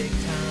as a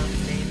big-time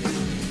famous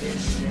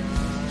musician,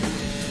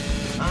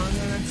 I'm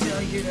gonna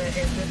tell you to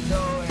hit the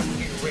door and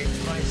get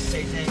raped by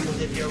Satan,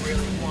 because if you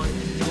really wanted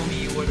to know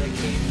me, you would have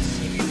came to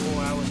see me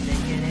before I was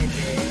making it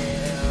big.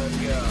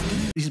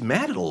 He's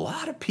mad at a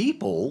lot of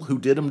people who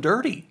did him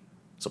dirty,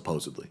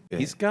 supposedly.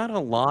 He's got a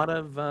lot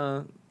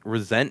of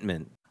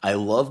resentment. I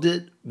loved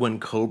it when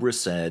Cobra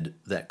said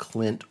that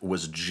Clint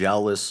was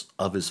jealous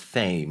of his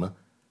fame.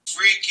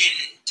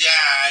 Freaking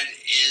dad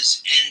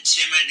is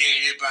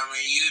intimidated by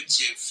my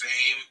YouTube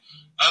fame.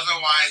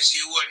 Otherwise,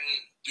 you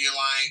wouldn't be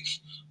like,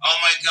 oh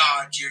my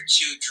God, you're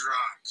too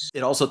drunk.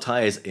 It also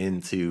ties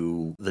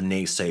into the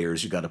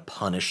naysayers. You got to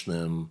punish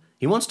them.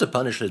 He wants to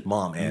punish his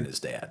mom and his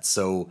dad.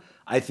 So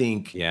I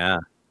think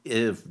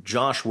if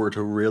Josh were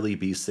to really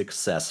be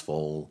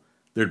successful,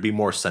 there'd be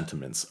more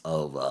sentiments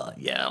of,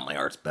 yeah, my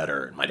art's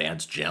better and my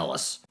dad's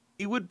jealous.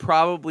 He would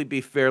probably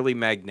be fairly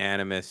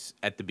magnanimous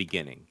at the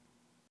beginning.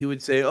 He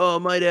would say, oh,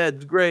 my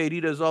dad's great. He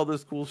does all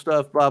this cool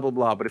stuff, blah, blah,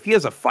 blah. But if he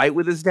has a fight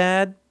with his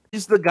dad,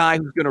 he's the guy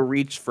who's going to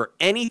reach for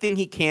anything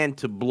he can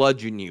to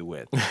bludgeon you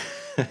with.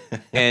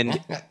 And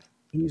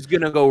he's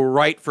going to go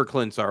right for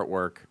Clint's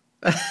artwork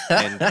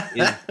and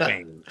his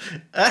fame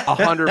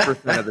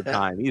 100% of the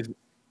time.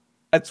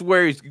 That's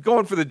where he's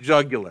going for the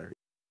jugular.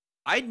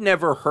 I'd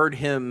never heard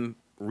him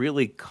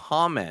really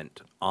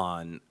comment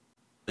on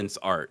Clint's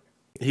art.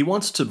 He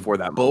wants to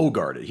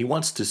bogart it. He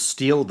wants to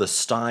steal the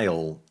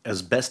style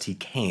as best he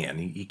can.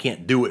 He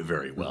can't do it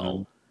very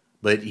well,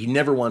 but he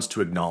never wants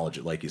to acknowledge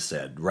it, like you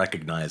said,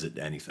 recognize it,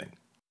 anything.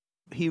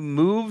 He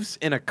moves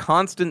in a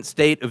constant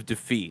state of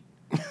defeat.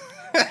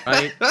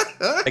 Right?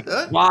 Like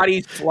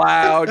body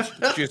slouched,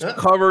 just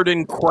covered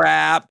in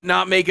crap,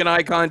 not making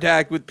eye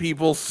contact with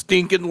people,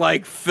 stinking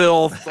like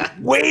filth,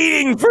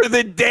 waiting for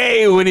the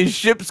day when his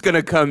ship's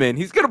gonna come in.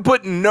 He's gonna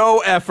put no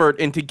effort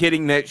into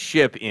getting that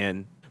ship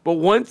in. But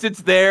once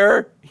it's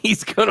there,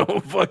 he's gonna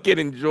fucking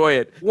enjoy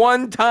it.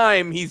 One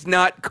time he's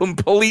not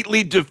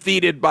completely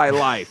defeated by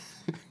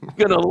life. He's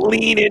gonna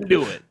lean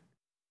into it.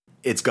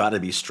 It's gotta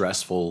be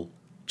stressful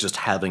just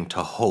having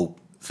to hope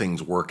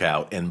things work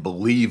out and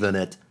believe in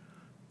it.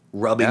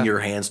 Rubbing your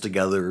hands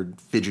together,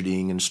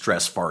 fidgeting and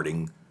stress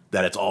farting,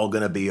 that it's all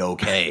going to be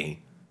okay.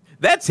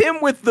 That's him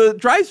with the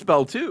dry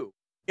spell, too.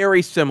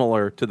 Very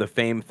similar to the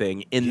fame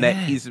thing in that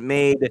he's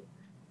made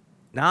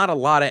not a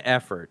lot of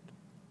effort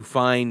to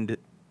find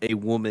a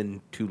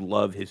woman to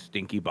love his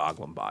stinky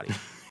Boglum body.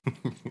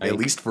 Right? At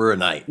least for a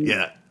night,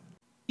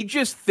 He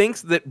just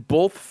thinks that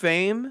both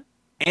fame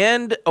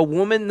and a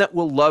woman that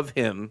will love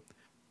him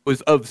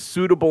was of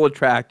suitable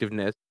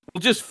attractiveness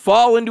will just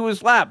fall into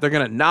his lap. They're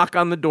going to knock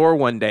on the door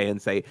one day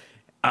and say,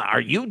 are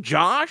you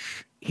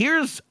Josh?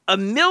 Here's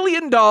 $1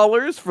 million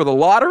for the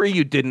lottery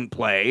you didn't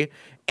play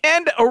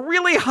and a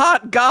really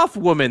hot goth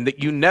woman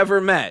that you never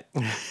met.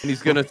 And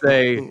he's going to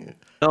say,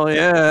 oh,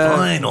 yeah.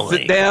 Finally.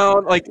 Sit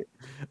down. Like,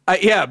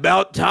 yeah,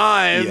 about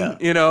time. Yeah.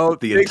 You know,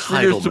 The thanks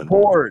for your entitlement.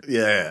 support.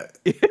 Yeah.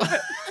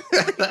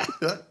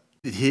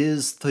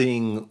 His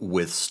thing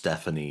with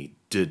Stephanie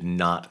did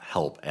not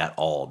help at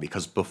all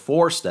because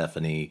before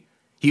Stephanie,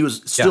 he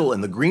was still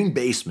in the green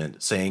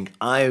basement saying,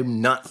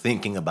 I'm not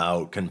thinking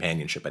about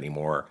companionship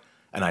anymore,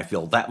 and I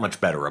feel that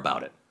much better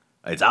about it.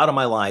 It's out of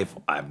my life.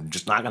 I'm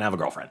just not going to have a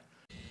girlfriend.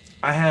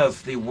 I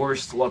have the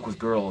worst luck with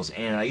girls,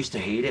 and I used to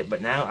hate it,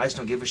 but now I just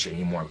don't give a shit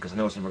anymore because I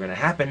know it's never going to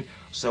happen,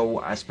 so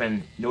I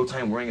spend no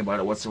time worrying about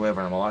it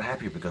whatsoever, and I'm a lot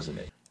happier because of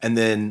it. And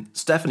then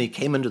Stephanie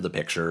came into the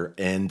picture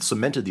and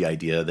cemented the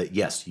idea that,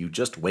 yes, you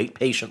just wait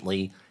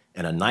patiently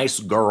and a nice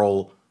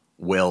girl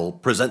will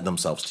present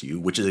themselves to you,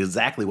 which is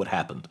exactly what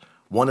happened.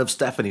 One of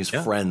Stephanie's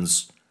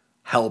friends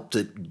helped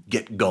it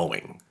get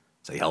going.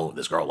 Say, oh,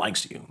 this girl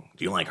likes you.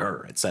 Do you like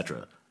her?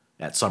 Etc.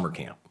 At summer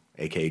camp,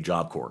 aka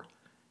Job Corps.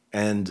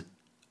 And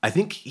I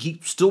think he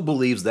still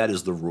believes that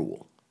is the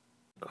rule.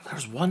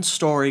 There's one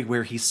story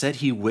where he said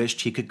he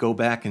wished he could go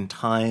back in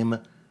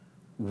time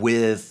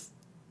with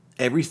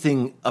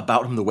everything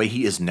about him the way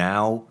he is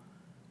now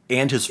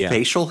and his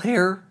facial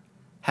hair.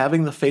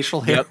 Having the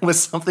facial hair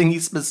was something he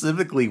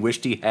specifically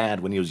wished he had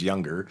when he was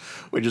younger,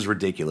 which is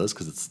ridiculous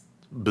because it's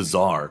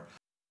bizarre.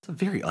 It's a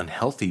very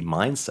unhealthy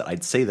mindset.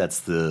 I'd say that's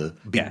the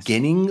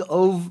beginning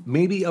of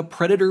maybe a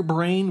predator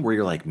brain where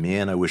you're like,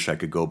 man, I wish I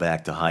could go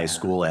back to high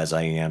school as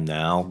I am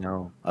now.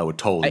 No. I would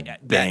totally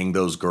bang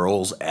those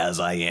girls as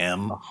I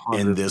am 100%.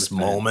 In this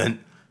moment.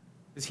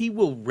 Because he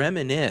will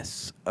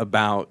reminisce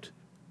about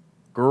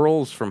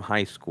girls from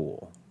high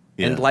school.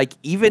 And like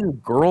even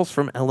girls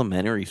from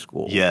elementary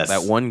school. Yes.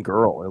 That one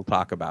girl he'll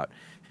talk about.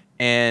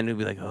 And he'll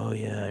be like, oh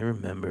yeah, I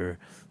remember.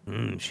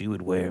 She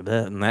would wear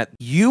that and that.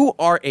 You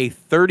are a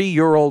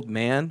 30-year-old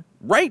man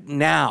right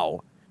now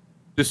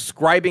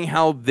describing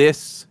how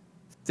this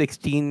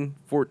 16,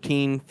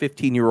 14,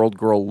 15-year-old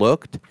girl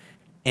looked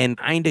and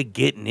kind of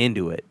getting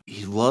into it.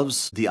 He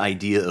loves the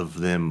idea of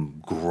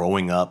them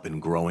growing up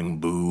and growing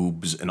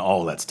boobs and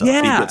all that stuff.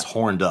 Yeah. He gets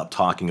horned up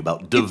talking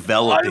about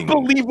developing. It's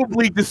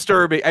unbelievably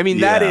disturbing. I mean,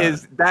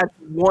 that's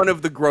one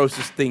of the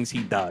grossest things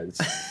he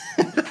does.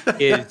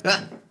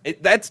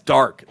 That's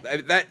dark.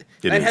 That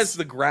has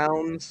the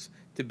grounds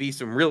to be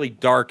some really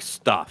dark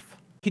stuff.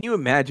 Can you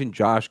imagine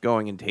Josh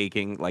going and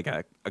taking like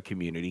a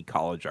community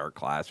college art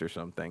class or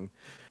something?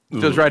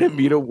 To try to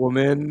meet a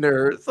woman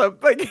or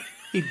something.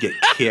 He'd get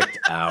kicked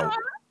out.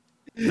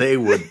 They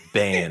would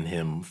ban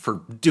him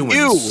for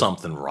doing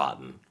something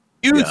rotten.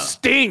 You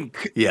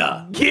stink.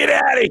 Yeah. Get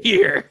out of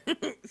here.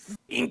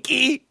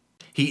 Stinky.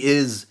 He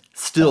is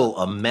still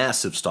a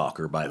massive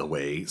stalker, by the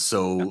way,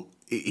 so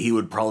he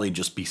would probably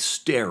just be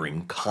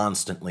staring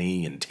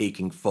constantly and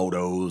taking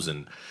photos,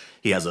 and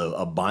he has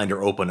a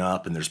binder open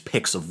up and there's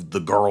pics of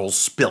the girls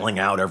spilling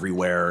out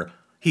everywhere.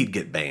 He'd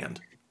get banned.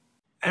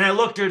 And I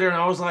looked at her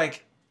and I was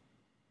like,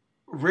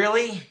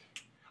 really?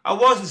 I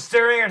wasn't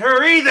staring at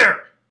her either.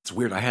 It's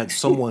weird. I had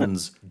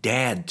someone's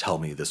dad tell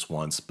me this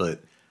once,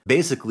 but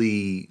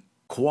basically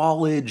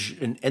college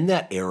and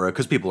that era,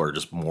 because people are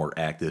just more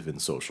active in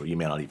social. You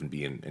may not even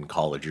be in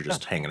college. You're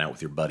just hanging out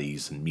with your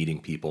buddies and meeting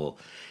people.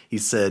 He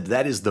said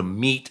that is the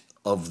meat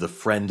of the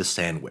friend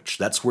sandwich.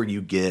 That's where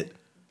you get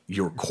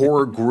your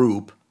core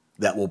group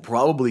that will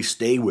probably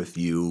stay with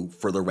you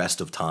for the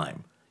rest of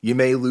time. You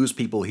may lose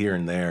people here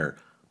and there,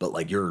 but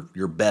like your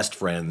best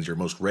friends, your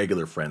most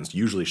regular friends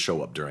usually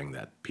show up during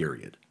that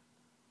period.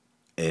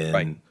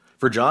 And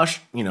for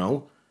Josh, you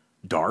know,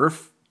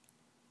 Darth,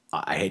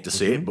 I hate to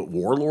say it, but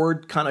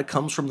Warlord kind of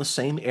comes from the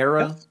same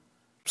era. Yes.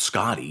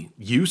 Scotty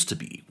used to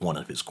be one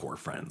of his core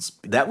friends.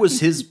 That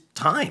was his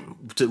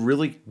time to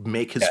really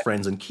make his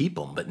friends and keep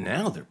them. But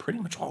now they're pretty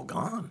much all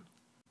gone.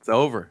 It's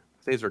over.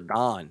 Days are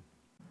gone.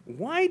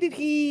 Why did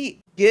he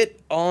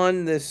get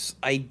on this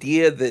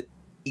idea that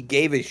he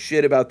gave a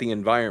shit about the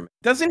environment?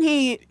 Doesn't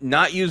he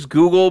not use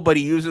Google, but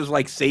he uses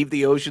like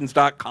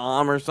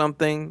SaveTheOceans.com or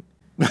something?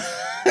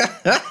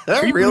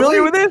 Are you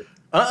familiar with it?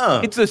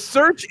 It's a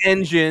search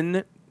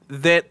engine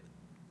that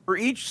for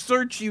each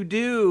search you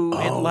do,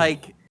 it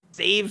like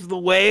saves the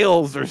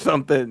whales or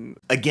something.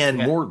 Again,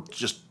 more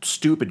just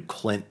stupid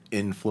Clint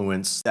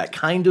influence. That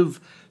kind of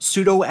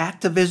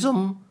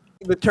pseudo-activism.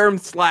 The term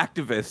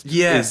slacktivist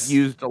is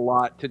used a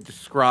lot to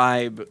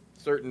describe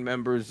certain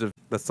members of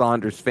the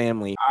Saunders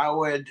family. I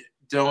would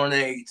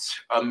donate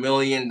 $1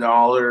 million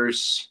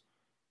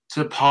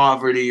to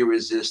poverty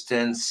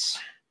resistance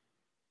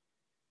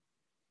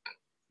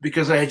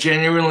because I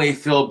genuinely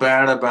feel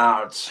bad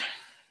about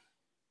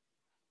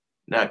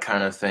that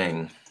kind of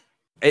thing.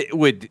 It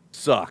would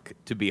suck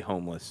to be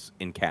homeless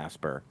in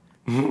Casper.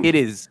 It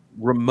is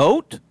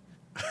remote.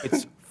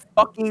 It's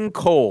fucking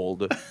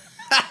cold.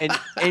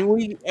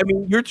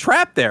 And you're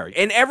trapped there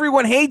and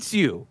everyone hates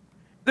you.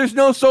 There's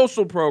no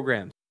social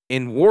programs.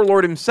 And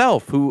Warlord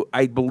himself, who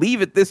I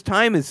believe at this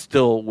time is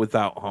still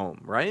without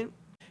home, right?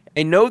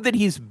 I know that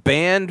he's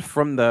banned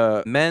from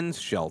the men's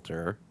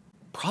shelter.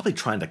 Probably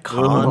trying to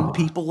con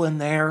people in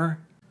there.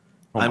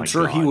 I'm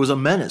sure he was a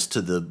menace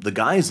to the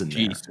guys in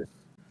there.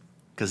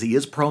 Because he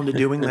is prone to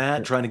doing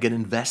that, trying to get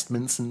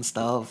investments and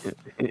stuff.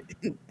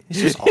 It's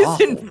just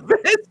awful.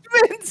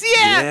 Investments,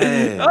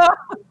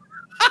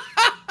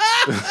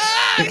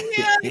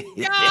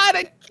 God,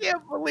 I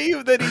can't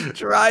believe that he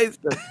tries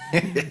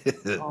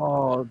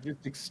to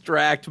just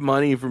extract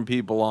money from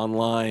people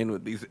online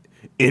with these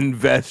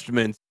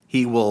investments.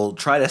 He will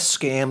try to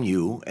scam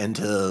you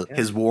into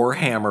his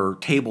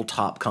Warhammer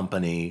tabletop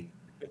company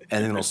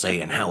And then he'll say,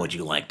 and how would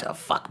you like to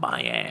fuck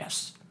my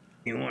ass?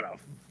 You want to?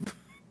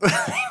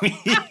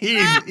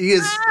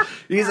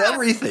 He's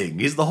everything.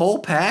 He's the whole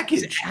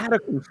package. He's out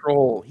of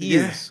control. He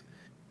is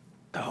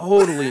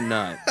totally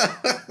nuts.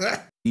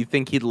 You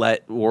think he'd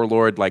let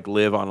Warlord like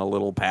live on a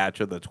little patch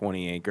of the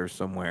 20 acres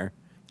somewhere?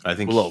 I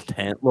think a little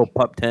tent, little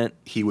pup tent.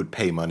 He would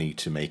pay money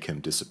to make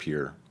him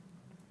disappear.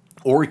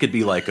 Or he could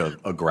be like a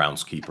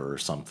groundskeeper or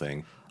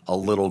something. A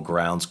little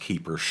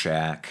groundskeeper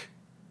shack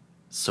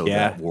so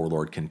that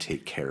Warlord can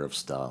take care of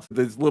stuff.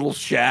 This little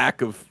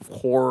shack of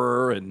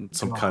horror and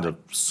some kind of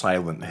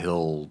Silent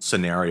Hill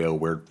scenario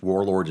where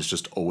Warlord is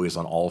just always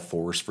on all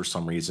fours for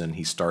some reason.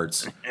 He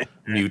starts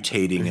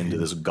mutating into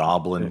this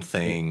goblin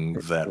thing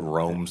that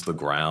roams the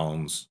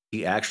grounds.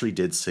 He actually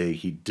did say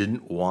he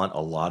didn't want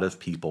a lot of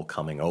people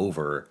coming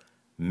over.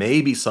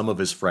 Maybe some of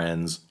his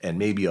friends and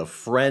maybe a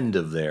friend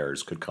of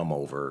theirs could come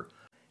over.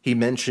 He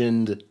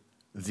mentioned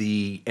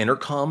the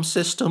intercom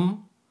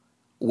system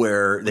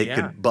where they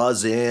could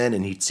buzz in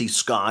and he'd see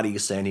Scotty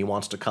saying he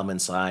wants to come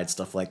inside,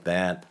 stuff like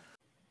that.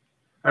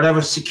 I'd have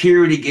a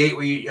security gate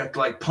where you have to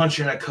like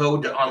punch in a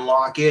code to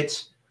unlock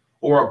it,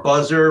 or a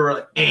buzzer, or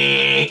like,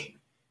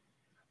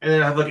 and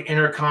then I have like an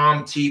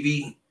intercom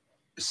TV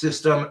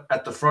system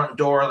at the front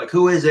door. Like,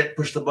 who is it?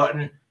 Push the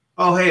button.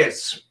 Oh, hey,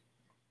 it's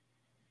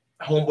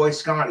homeboy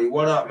Scotty.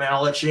 What up, man?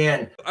 I'll let you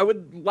in. I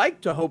would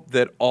like to hope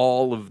that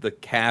all of the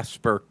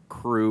Casper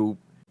crew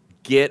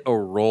get a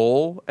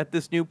role at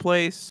this new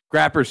place.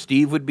 Scrapper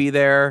Steve would be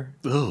there.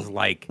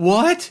 Like,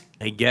 what?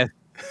 I guess.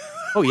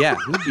 Oh yeah,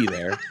 he'd be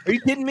there. Are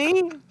you kidding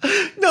me?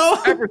 No.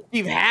 Scrapper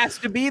Steve has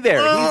to be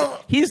there.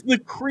 He's the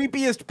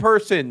creepiest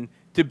person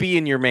to be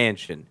in your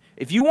mansion.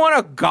 If you want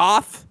a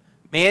goth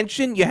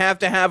mansion, you have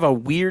to have a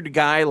weird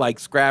guy like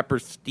Scrapper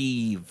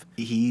Steve.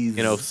 He's,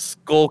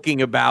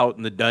 skulking about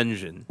in the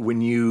dungeon. When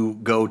you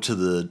go to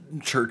the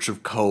Church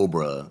of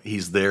Cobra,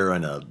 he's there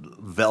in a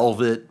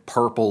velvet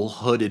purple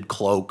hooded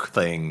cloak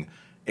thing,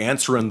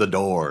 answering the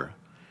door.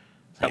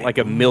 Got like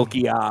a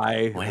milky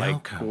eye,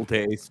 like cool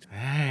taste.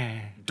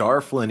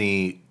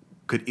 Darflini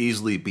could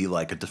easily be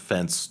like a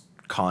defense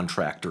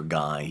contractor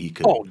guy. He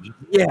could. Oh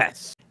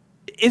yes.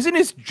 Isn't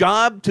his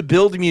job to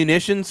build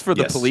munitions for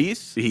the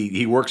police?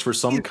 He works for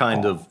some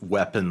kind of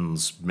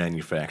weapons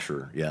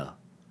manufacturer. Yeah.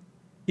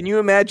 Can you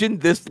imagine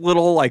this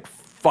little like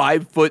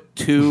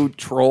 5'2"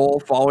 troll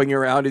following you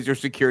around as your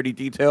security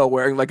detail,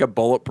 wearing like a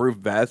bulletproof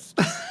vest?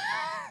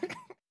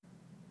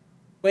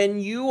 When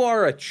you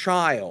are a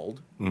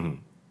child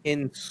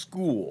in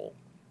school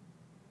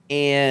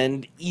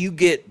and you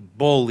get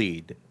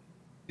bullied,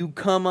 you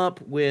come up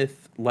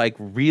with like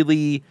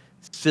really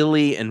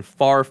silly and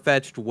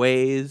far-fetched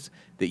ways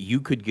that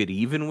you could get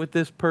even with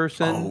this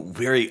person. Oh,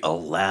 very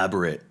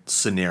elaborate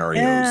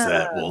scenarios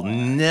that will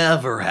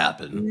never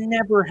happen.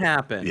 Never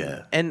happen.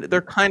 Yeah. And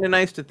they're kind of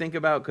nice to think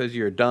about because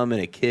you're dumb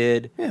and a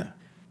kid. Yeah.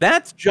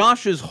 That's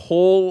Josh's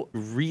whole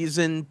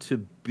reason to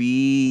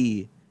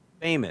be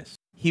famous.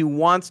 He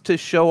wants to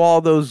show all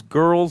those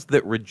girls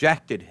that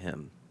rejected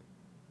him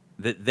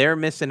that they're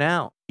missing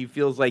out. He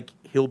feels like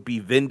he'll be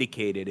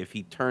vindicated if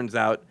he turns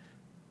out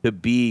to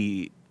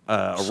be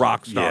a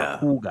rock star,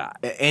 cool guy.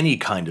 Any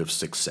kind of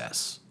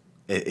success.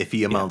 If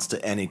he amounts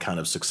to any kind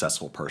of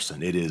successful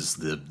person, it is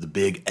the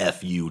big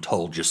F you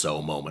told you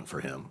so moment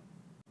for him.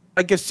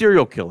 Like a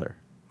serial killer.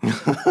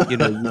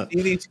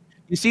 You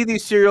see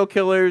these serial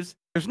killers,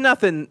 there's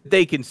nothing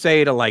they can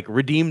say to like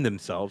redeem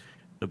themselves.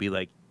 They'll be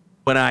like,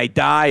 when I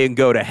die and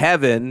go to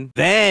heaven,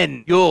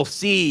 then you'll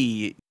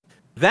see.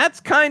 That's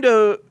kind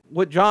of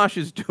what Josh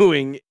is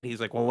doing. He's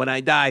like, well, when I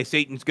die,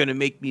 Satan's going to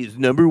make me his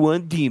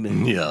 #1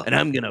 demon. Yeah. And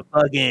I'm going to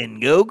fucking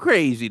go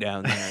crazy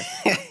down there.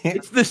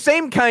 It's the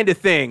same kind of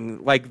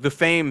thing, like the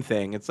fame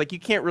thing. It's like you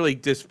can't really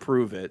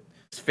disprove it.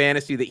 It's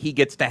fantasy that he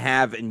gets to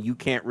have and you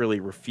can't really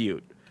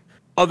refute.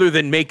 Other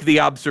than make the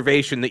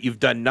observation that you've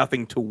done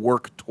nothing to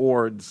work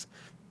towards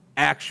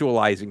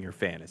actualizing your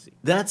fantasy.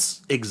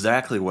 That's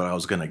exactly what I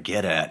was going to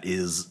get at,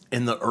 is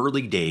in the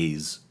early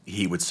days,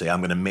 he would say, I'm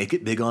going to make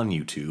it big on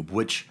YouTube,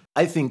 which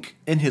I think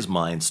in his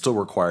mind still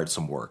required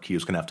some work. He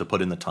was going to have to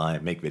put in the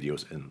time, make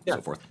videos, and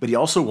so forth. But he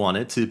also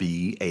wanted to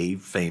be a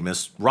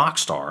famous rock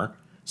star,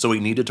 so he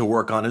needed to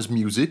work on his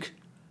music.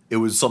 It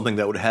was something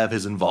that would have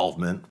his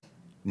involvement.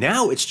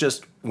 Now it's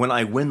just when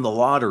I win the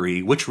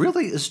lottery, which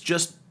really is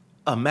just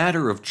a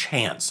matter of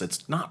chance.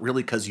 It's not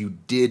really because you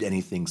did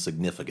anything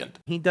significant.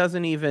 He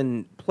doesn't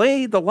even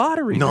play the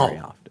lottery very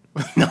often.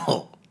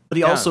 No. But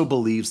he also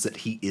believes that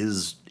he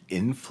is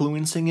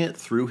influencing it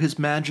through his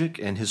magic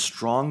and his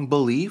strong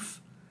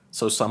belief.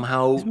 So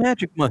somehow his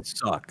magic must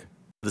suck.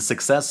 The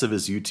success of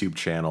his YouTube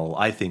channel,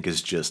 I think,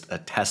 is just a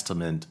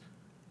testament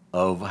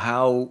of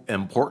how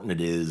important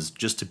it is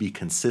just to be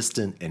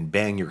consistent and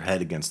bang your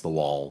head against the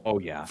wall. Oh,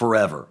 yeah.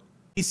 Forever.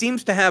 He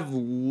seems to have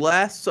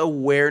less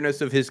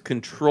awareness of his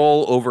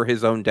control over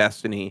his own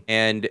destiny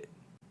and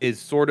is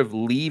sort of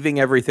leaving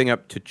everything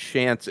up to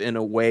chance in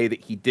a way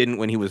that he didn't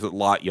when he was a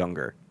lot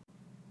younger.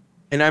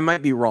 And I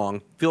might be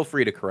wrong. Feel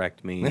free to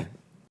correct me.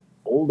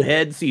 Old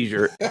head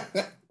seizure.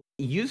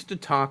 He used to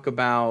talk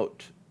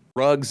about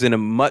drugs in a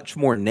much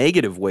more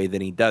negative way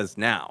than he does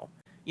now.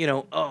 You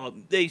know, oh,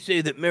 they say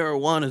that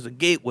marijuana is a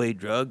gateway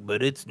drug,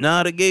 but it's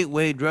not a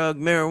gateway drug.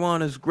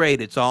 Marijuana is great.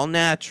 It's all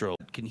natural.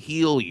 It can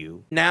heal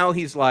you. Now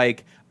he's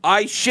like,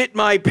 I shit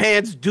my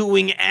pants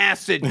doing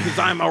acid because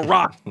I'm a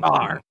rock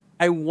star.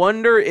 I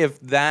wonder if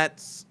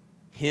that's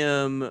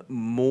him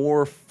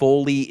more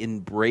fully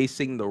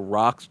embracing the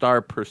rock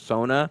star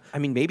persona. I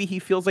mean, maybe he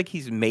feels like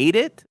he's made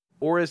it,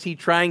 or is he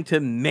trying to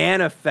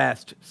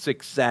manifest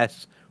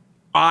success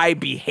by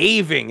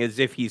behaving as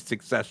if he's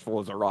successful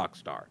as a rock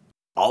star?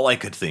 All I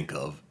could think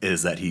of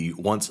is that he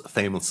once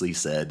famously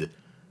said,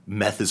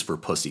 meth is for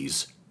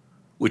pussies,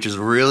 which is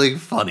really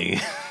funny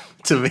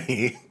to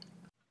me.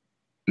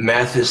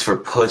 Meth is for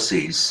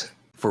pussies.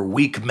 For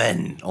weak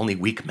men. Only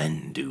weak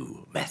men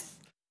do meth.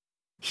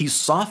 He's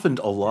softened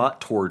a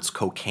lot towards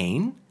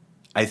cocaine.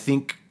 I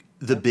think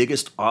the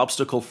biggest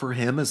obstacle for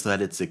him is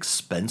that it's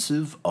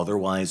expensive.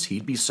 Otherwise,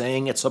 he'd be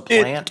saying it's a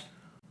plant.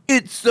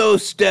 It's so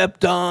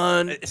stepped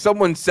on.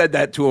 Someone said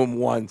that to him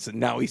once, and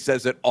now he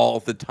says it all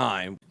the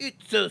time.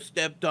 It's so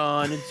stepped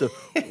on. It's a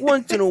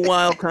once in a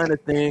while kind of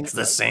thing. It's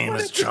the same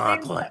as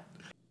chocolate.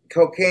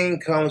 Cocaine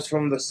comes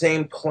from the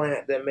same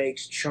plant that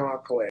makes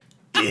chocolate.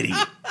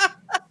 Idiot.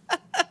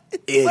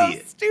 Idiot.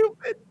 So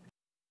stupid.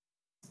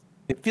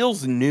 It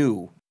feels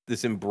new,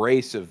 this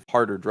embrace of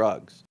harder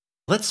drugs.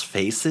 Let's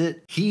face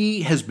it,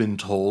 he has been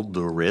told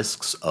the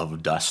risks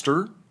of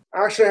Duster.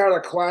 I actually had a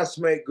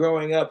classmate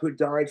growing up who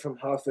died from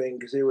huffing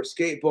because they were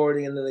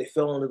skateboarding and then they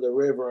fell into the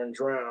river and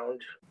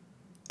drowned.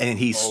 And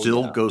he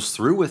still goes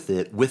through with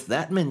it. With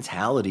that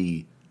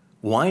mentality,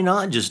 why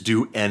not just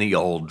do any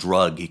old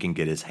drug he can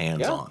get his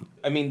hands on?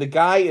 I mean, the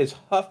guy is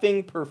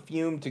huffing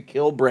perfume to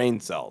kill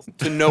brain cells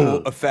to no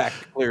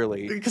effect,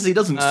 clearly. Because he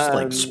doesn't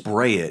like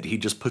spray it. He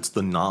just puts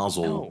the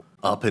nozzle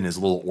up in his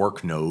little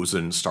orc nose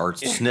and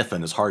starts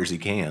sniffing as hard as he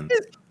can.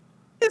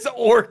 His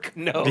orc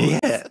nose.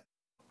 Yeah.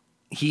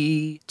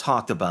 He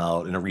talked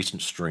about in a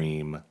recent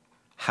stream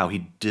how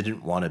he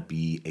didn't want to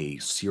be a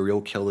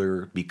serial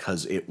killer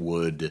because it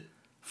would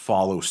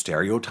follow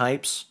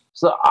stereotypes.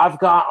 So I've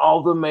got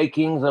all the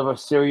makings of a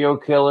serial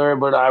killer,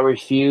 but I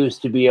refuse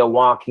to be a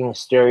walking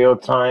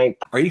stereotype.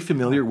 Are you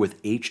familiar with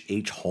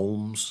H.H.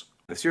 Holmes?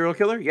 The serial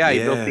killer? Yeah, he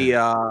built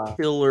the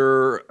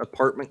killer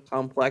apartment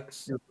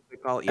complex, what they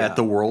call it. At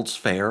the World's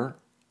Fair.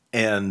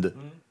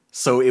 And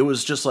so it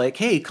was just like,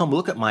 hey, come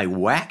look at my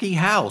wacky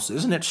house.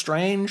 Isn't it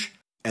strange?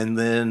 And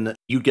then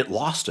you'd get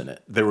lost in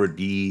it. There would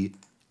be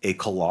a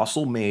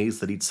colossal maze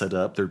that he'd set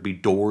up. There'd be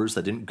doors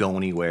that didn't go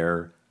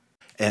anywhere.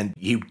 And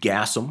he'd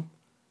gas them.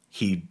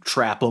 He'd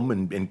trap them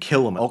and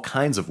kill them all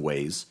kinds of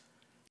ways.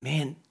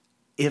 Man,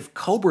 if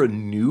Cobra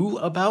knew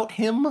about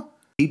him,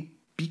 he'd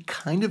be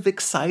kind of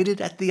excited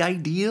at the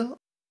idea.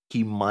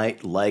 He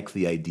might like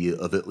the idea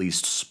of at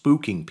least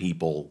spooking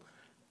people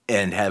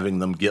and having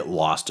them get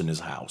lost in his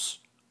house.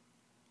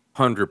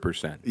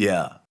 100%.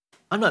 Yeah.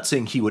 I'm not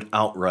saying he would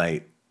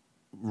outright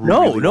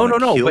no,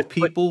 kill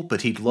people,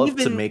 but he'd love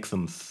to make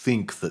them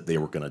think that they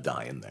were going to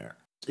die in there.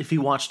 If he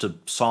watched a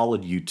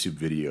solid YouTube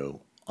video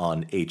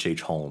on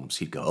H.H. Holmes,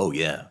 he'd go, oh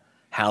yeah,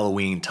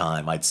 Halloween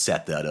time, I'd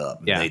set that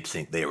up. Yeah. They'd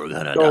think they were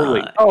going to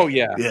die. Oh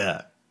yeah.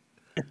 Yeah.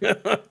 They're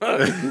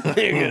going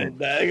to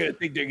die. They're going to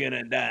think they're going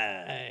to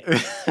die.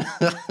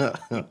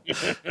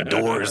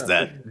 Doors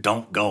that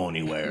don't go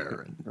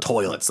anywhere.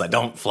 Toilets that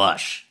don't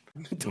flush.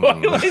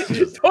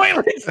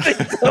 Toilets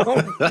that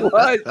don't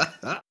flush.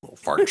 Little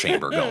fart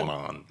chamber going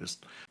on.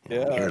 Just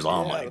here's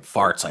all my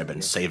farts I've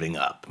been saving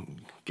up.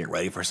 Get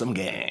ready for some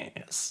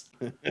gas.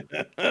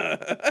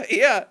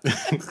 Yeah.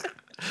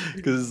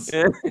 Because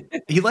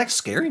he likes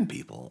scaring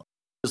people.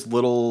 This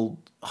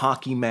little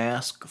hockey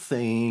mask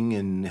thing,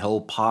 and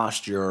he'll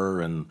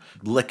posture and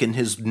licking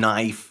his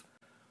knife.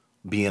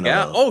 Being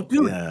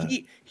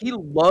he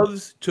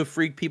loves to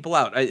freak people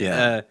out.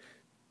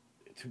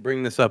 To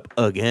bring this up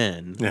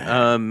again,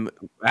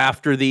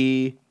 after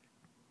the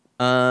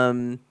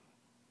getting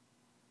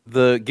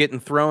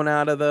thrown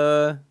out of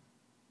the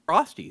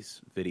Frosties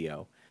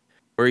video,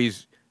 where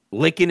he's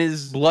licking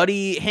his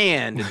bloody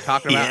hand and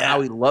talking about how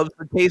he loves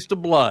the taste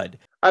of blood.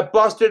 I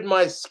busted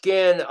my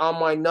skin on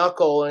my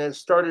knuckle and it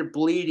started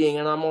bleeding,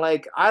 and I'm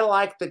like, I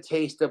like the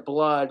taste of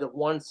blood.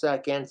 1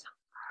 second.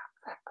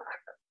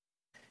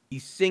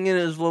 He's singing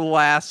his little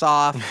ass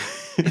off,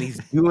 and he's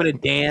doing a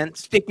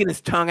dance, sticking his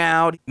tongue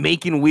out,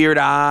 making weird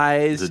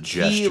eyes. The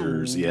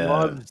gestures, he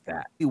loves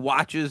that. He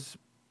watches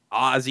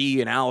Ozzy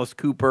and Alice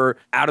Cooper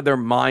out of their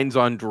minds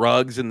on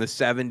drugs in the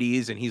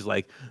 70s, and he's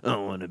like, I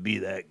don't want to be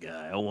that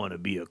guy. I want to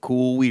be a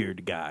cool,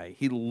 weird guy.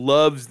 He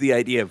loves the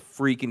idea of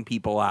freaking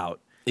people out.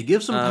 It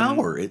gives him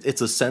power.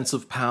 It's a sense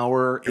of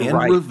power and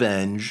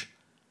revenge.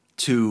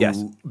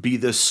 To be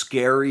the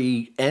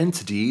scary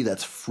entity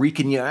that's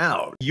freaking you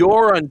out.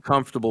 You're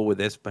uncomfortable with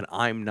this, but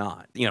I'm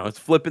not. You know, it's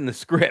flipping the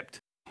script.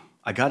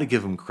 I got to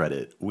give him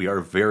credit. We are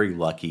very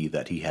lucky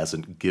that he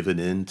hasn't given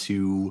in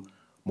to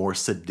more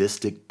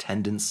sadistic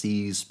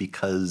tendencies,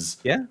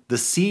 because the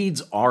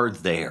seeds are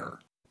there.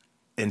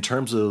 In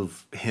terms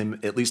of him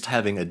at least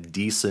having a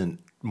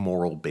decent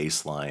moral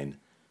baseline,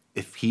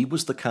 if he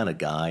was the kind of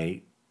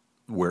guy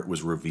where it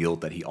was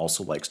revealed that he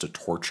also likes to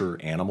torture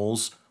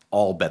animals,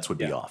 all bets would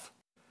be off.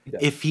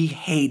 If he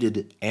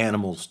hated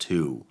animals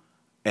too,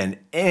 and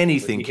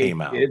anything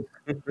came out,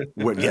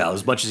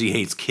 as much as he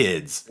hates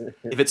kids,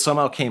 if it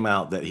somehow came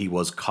out that he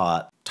was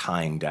caught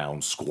tying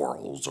down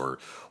squirrels or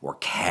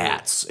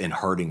cats and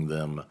hurting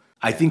them,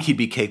 I think he'd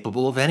be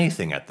capable of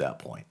anything at that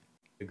point.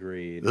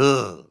 Agreed.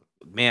 Ugh.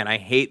 Man, I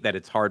hate that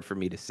it's hard for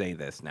me to say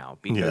this now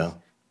because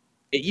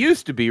it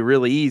used to be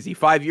really easy.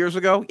 5 years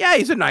ago, yeah,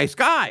 he's a nice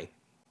guy.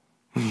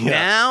 Yeah.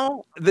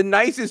 Now, the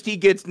nicest he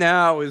gets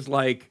now is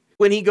like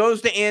when he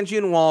goes to Angie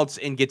and Waltz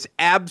and gets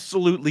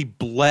absolutely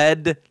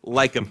bled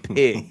like a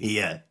pig.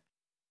 Yeah.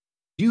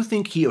 Do you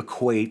think he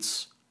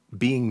equates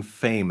being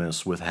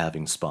famous with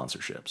having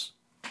sponsorships?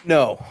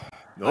 No.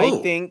 Oh.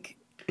 I think,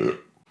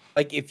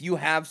 like, if you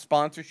have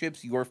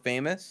sponsorships, you're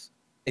famous.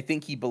 I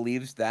think he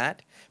believes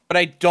that. But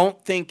I don't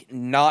think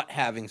not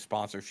having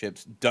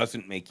sponsorships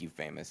doesn't make you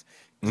famous.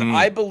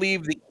 I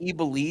believe that he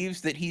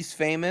believes that he's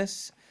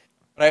famous.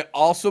 But I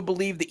also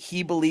believe that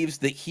he believes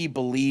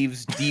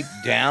deep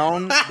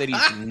down that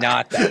he's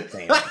not that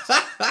famous.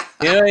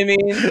 You know what I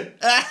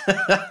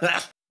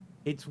mean?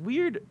 It's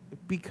weird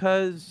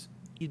because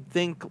you'd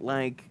think,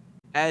 like,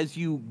 as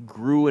you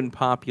grew in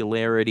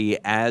popularity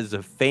as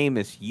a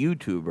famous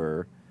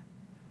YouTuber,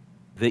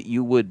 that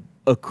you would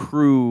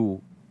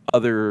accrue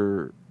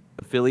other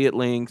affiliate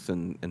links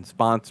and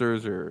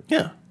sponsors or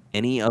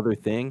any other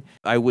thing.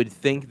 I would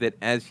think that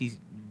as he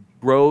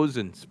grows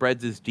and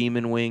spreads his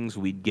demon wings,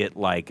 we'd get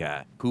like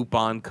a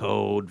coupon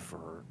code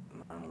for,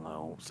 I don't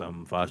know,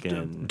 some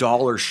fucking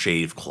Dollar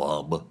Shave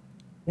Club.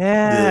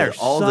 Yeah,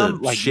 all some,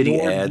 the like, shitty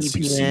NordVPN, ads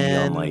you see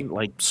on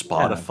like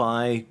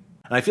Spotify.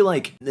 And I feel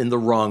like in the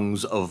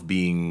rungs of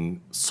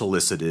being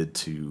solicited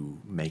to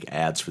make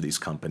ads for these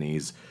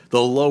companies,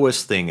 the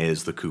lowest thing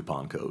is the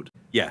coupon code.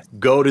 Yes.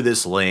 Go to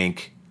this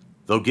link.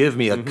 They'll give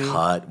me a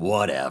cut,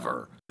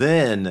 whatever.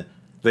 Then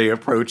they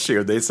approach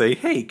you. They say,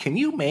 hey, can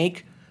you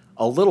make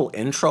a little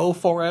intro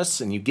for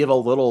us? And you give a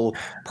little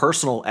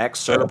personal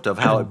excerpt of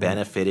how it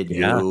benefited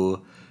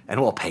you.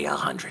 And we'll pay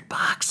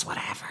 $100,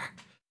 whatever.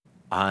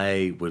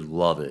 I would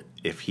love it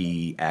if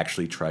he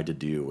actually tried to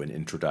do an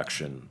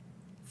introduction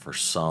for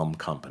some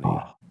company.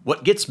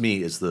 What gets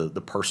me is the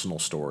personal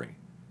story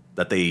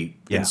that they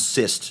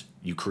insist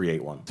you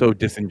create one. So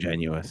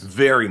disingenuous.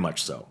 Very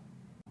much so.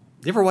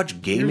 You ever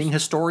watch Gaming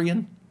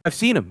Historian? I've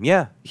seen him,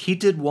 yeah. He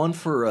did one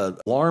for an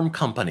alarm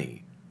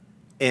company.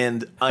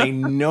 And I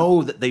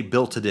know that they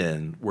built it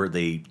in where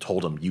they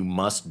told him, you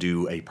must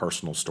do a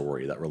personal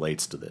story that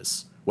relates to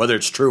this, whether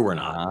it's true or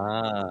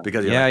not.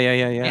 Because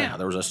yeah,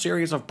 there was a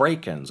series of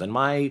break-ins in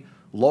my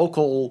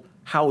local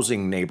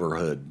housing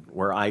neighborhood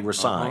where I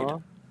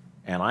reside.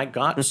 And I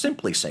got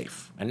Simply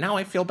Safe, and now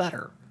I feel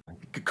better.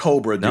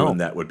 Cobra doing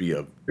that would be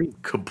a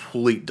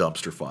complete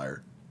dumpster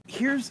fire.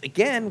 Here's,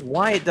 again,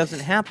 why it doesn't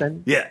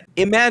happen. Yeah.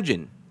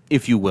 Imagine,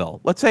 if you will,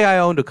 let's say I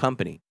owned a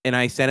company, and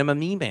I sent him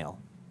an email,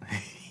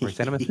 or I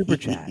sent him a super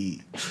chat,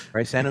 or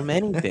I sent him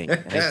anything,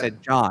 and I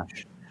said,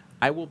 Josh,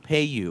 I will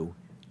pay you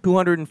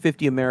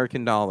 $250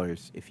 American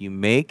if you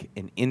make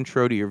an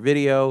intro to your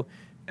video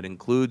that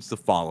includes the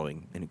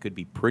following, and it could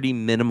be pretty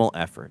minimal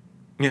effort.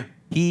 Yeah.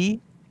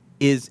 He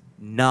is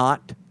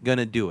not going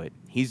to do it.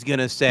 He's going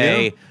to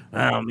say,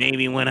 oh,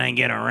 maybe when I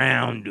get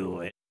around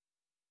to it.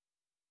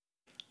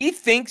 He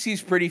thinks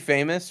he's pretty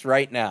famous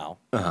right now.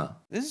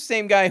 This is the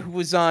same guy who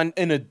was on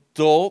an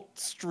adult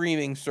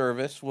streaming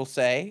service, we'll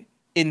say,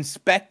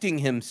 inspecting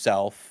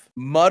himself,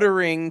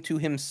 muttering to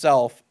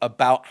himself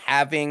about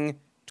having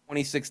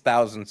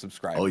 26,000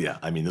 subscribers. Oh, yeah.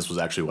 I mean, this was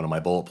actually one of my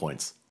bullet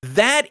points.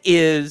 That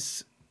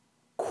is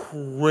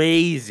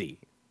crazy.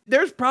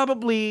 There's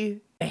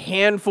probably a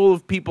handful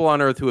of people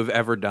on Earth who have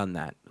ever done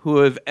that, who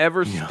have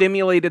ever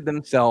stimulated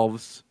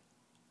themselves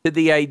to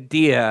the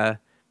idea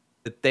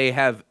that they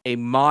have a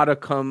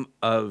modicum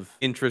of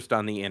interest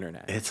on the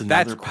internet. It's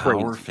another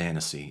power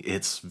fantasy.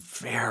 It's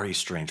very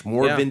strange.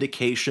 More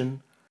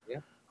vindication. Yeah.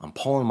 I'm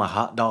pulling my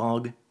hot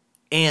dog,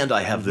 and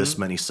I have this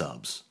many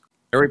subs.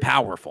 Very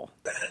powerful.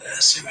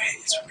 Badass who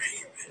hates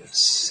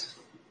Ravens.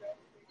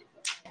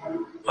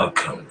 I'll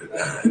come to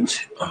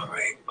that. All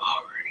right,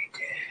 already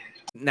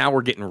dead. Now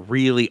we're getting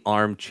really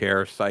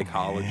armchair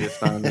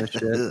psychologist on this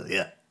shit.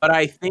 Yeah. But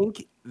I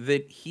think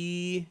that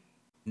he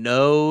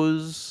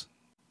knows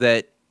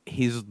that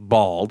he's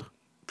bald.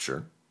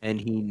 Sure. And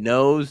he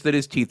knows that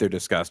his teeth are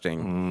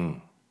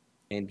disgusting.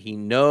 And he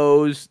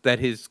knows that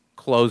his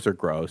clothes are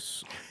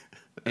gross.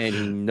 And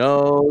he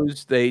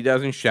knows that he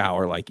doesn't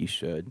shower like he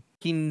should.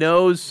 He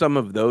knows some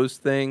of those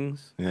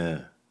things.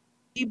 Yeah.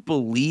 He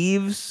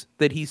believes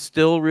that he's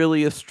still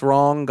really a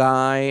strong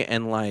guy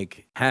and,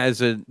 like,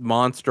 has a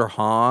monster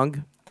hog.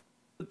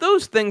 But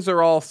those things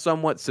are all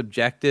somewhat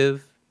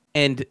subjective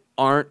and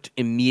aren't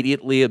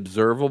immediately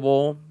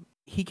observable.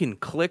 He can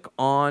click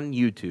on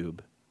YouTube,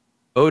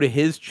 go to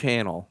his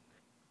channel,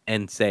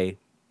 and say,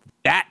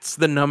 that's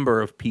the number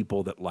of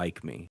people that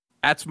like me.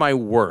 That's my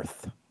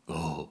worth.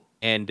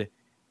 And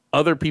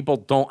other people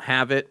don't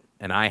have it,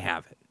 and I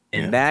have it.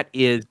 And that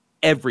is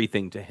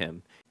everything to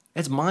him.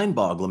 It's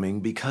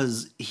mind-boggling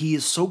because he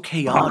is so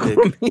chaotic.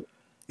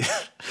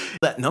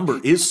 That number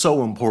is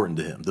so important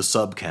to him, the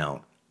sub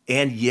count.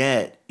 And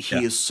yet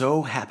he is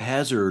so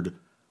haphazard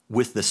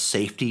with the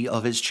safety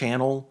of his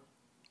channel.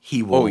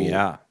 He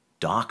will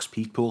dox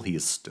people. He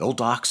is still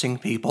doxing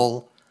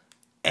people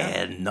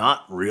and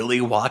not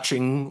really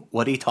watching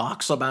what he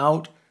talks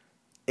about.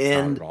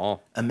 And Not at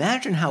all.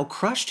 imagine how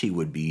crushed he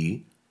would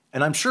be.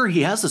 And I'm sure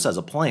he has this as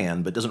a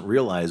plan, but doesn't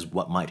realize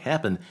what might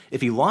happen.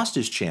 If he lost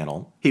his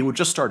channel, he would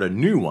just start a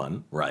new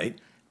one, right?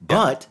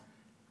 But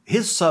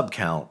his sub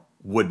count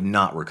would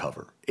not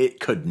recover. It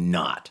could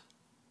not.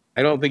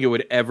 I don't think it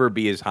would ever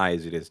be as high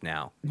as it is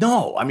now.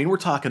 No, I mean, we're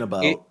talking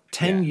about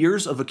 10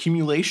 years of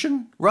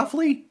accumulation,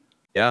 roughly.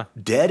 Yeah.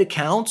 Dead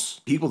accounts,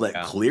 people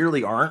that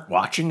clearly aren't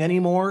watching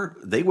anymore,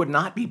 they would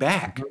not be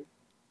back.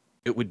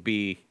 It would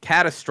be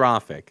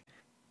catastrophic.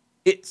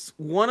 It's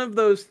one of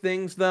those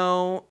things,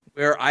 though,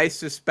 where I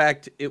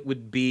suspect it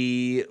would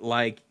be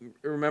like,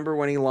 remember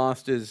when he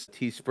lost his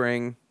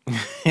Teespring?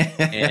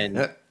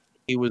 And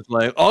he was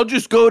like, I'll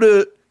just go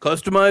to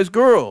Customized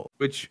Girl,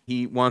 which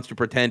he wants to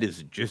pretend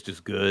is just as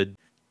good.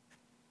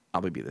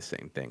 Probably be the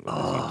same thing with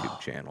his YouTube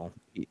channel.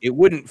 It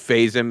wouldn't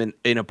phase him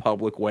in a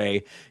public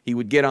way. He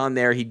would get on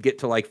there, he'd get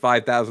to like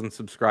 5,000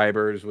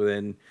 subscribers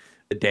within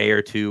a day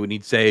or two, and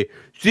he'd say,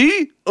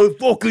 see, I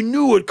fucking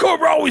knew it.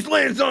 Cobra always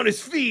lands on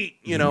his feet,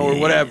 you know, or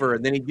whatever.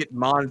 And then he'd get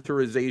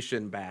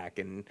monetization back.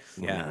 And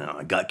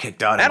I got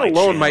kicked out that of my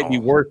alone channel. might be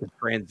worth the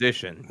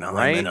transition. Now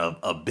right? I'm in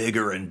a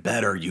bigger and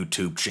better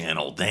YouTube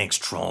channel. Thanks,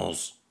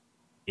 trolls.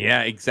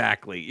 Yeah,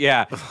 exactly.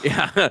 Yeah.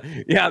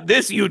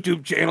 This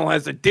YouTube channel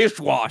has a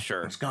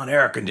dishwasher. It's got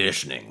air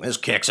conditioning. This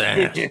kicks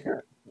ass.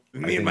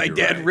 Me and my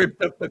dad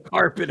ripped up the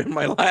carpet in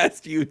my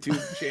last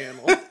YouTube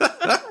channel.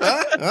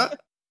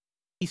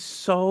 He's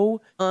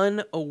so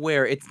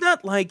unaware. It's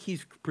not like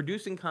he's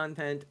producing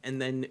content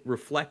and then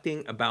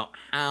reflecting about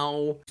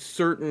how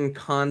certain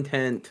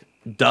content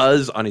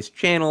does on his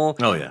channel.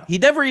 Oh, yeah. He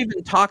never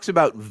even talks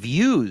about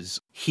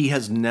views. He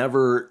has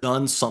never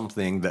done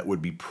something that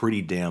would be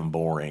pretty damn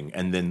boring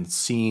and then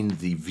seen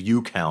the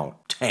view count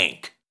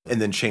tank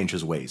and then change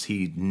his ways.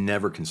 He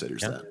never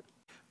considers that.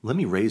 Let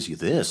me raise you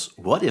this.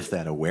 What if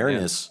that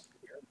awareness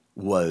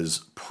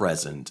was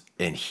present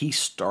and he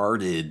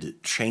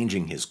started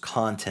changing his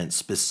content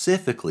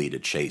specifically to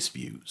chase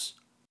views?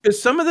 Because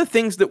some of the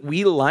things that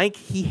we like,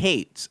 he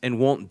hates and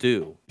won't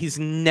do. He's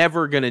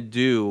never going to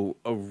do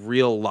a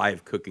real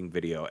live cooking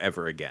video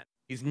ever again.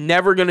 He's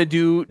never going to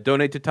do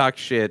donate to talk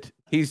shit.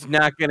 He's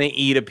not going to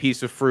eat a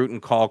piece of fruit and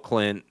call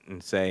Clint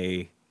and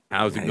say,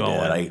 how's it going?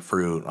 Dad, I ate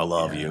fruit. I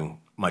love you.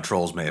 My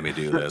trolls made me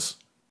do this.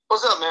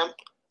 What's up, man?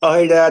 Oh,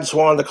 hey, Dad. Just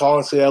wanted to call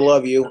and say I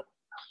love you.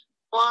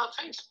 Well,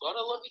 thanks, bud.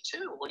 I love you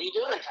too. What are you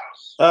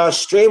doing?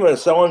 Streaming.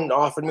 Someone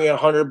offered me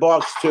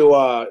 $100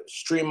 to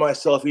stream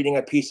myself eating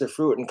a piece of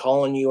fruit and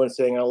calling you and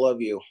saying I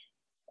love you.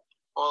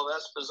 Well,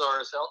 that's bizarre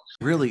as hell.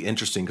 Really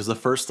interesting, because the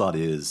first thought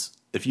is,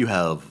 if you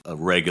have a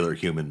regular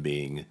human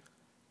being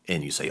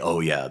and you say, oh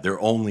yeah, they're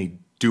only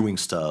doing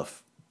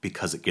stuff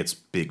because it gets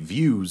big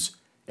views,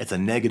 it's a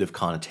negative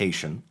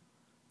connotation,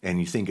 and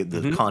you think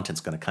the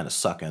content's going to kind of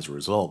suck as a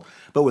result.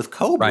 But with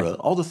Cobra,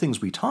 all the things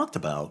we talked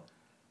about,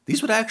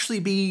 these would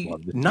actually be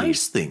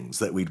nice things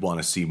that we'd want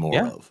to see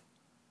more of.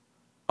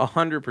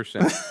 100%.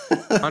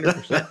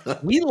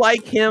 100%. We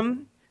like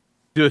him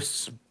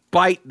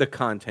despite the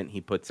content he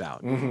puts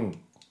out.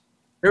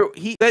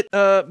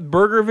 That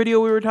burger video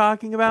we were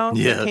talking about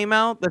that came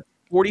out, that's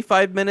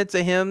 45 minutes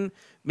of him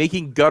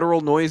making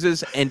guttural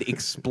noises and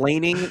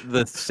explaining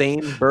the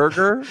same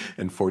burger.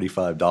 And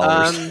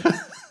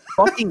 $45.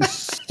 Fucking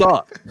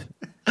sucked.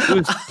 It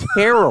was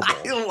terrible.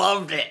 I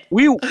loved it.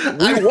 We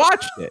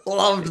watched it.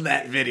 Loved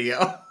that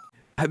video.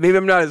 Maybe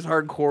I'm not as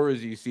hardcore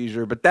as you,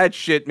 Seizure, but that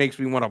shit makes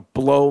me want to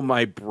blow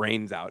my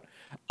brains out.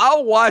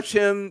 I'll watch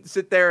him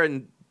sit there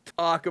and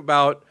talk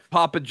about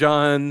Papa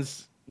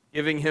John's,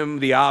 giving him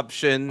the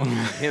option,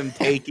 him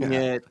taking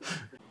it.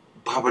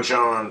 Papa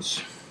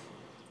John's,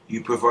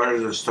 you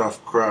provided a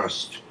stuffed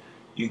crust.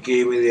 You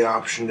gave me the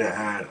option to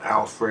add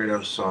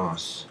Alfredo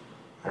sauce,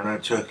 and I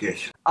took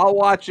it. I'll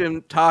watch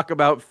him talk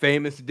about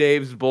Famous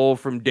Dave's Bowl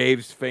from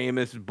Dave's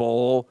Famous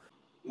Bowl.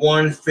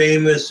 One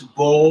famous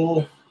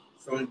bowl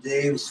from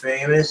Dave's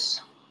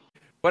Famous.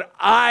 But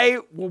I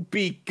will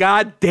be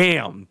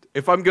goddamned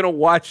if I'm going to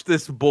watch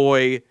this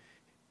boy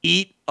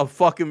eat a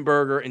fucking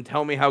burger and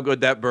tell me how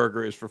good that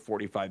burger is for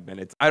 45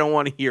 minutes. I don't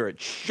want to hear it.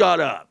 Shut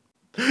up.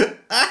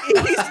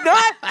 He's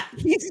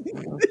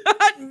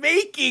not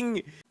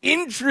making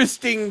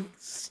interesting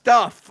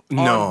stuff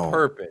on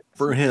purpose.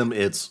 For him,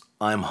 it's,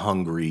 I'm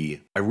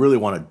hungry. I really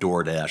want a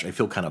DoorDash. I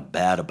feel kind of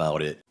bad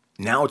about it.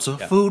 Now it's a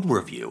food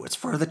review. It's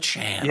for the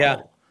channel.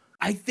 Yeah.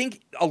 I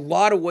think a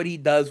lot of what he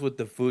does with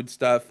the food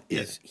stuff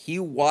is he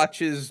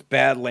watches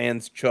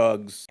Badlands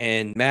Chugs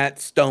and Matt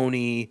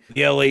Stoney,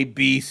 the LA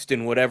Beast,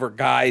 and whatever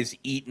guys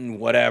eating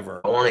whatever.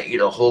 I want to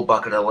eat a whole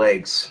bucket of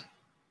legs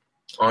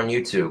on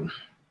YouTube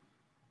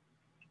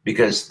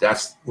because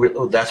that's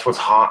what's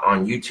hot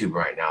on YouTube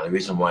right now. The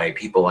reason why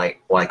people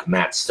like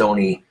Matt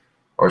Stoney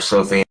or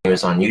so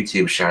famous on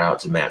YouTube. Shout out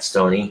to Matt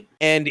Stoney.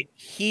 And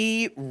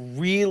he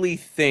really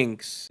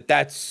thinks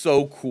that's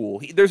so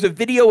cool. There's a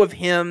video of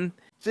him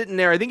sitting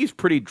there. I think he's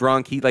pretty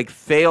drunk. He like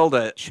failed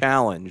a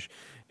challenge.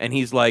 And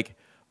he's like,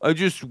 I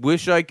just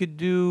wish I could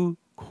do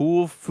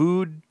cool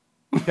food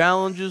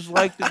challenges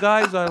like the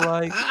guys I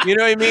like. You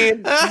know what I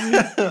mean?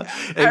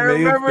 It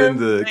may have been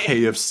the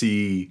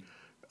KFC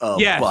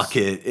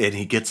bucket, and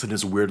he gets in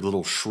his weird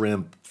little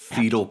shrimp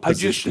fetal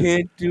position. I just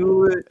can't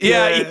do it.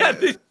 Yeah,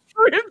 the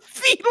shrimp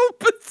fetal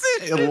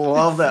position. I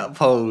love that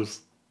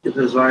pose. Get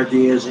those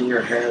ideas in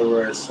your head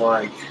where it's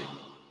like,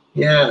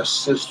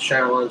 yes, this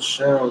challenge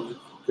sounds a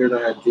good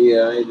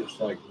idea. I just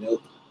like,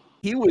 nope.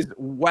 He was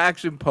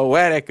waxing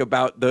poetic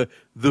about the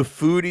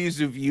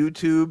foodies of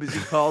YouTube, as he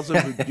calls them,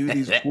 who do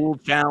these cool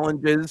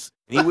challenges.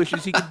 He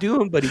wishes he could do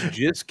them, but he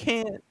just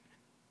can't.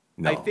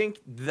 No. I think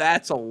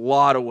that's a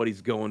lot of what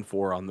he's going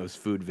for on those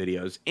food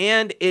videos.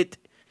 And it's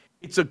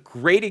a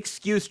great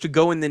excuse to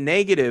go in the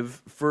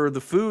negative for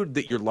the food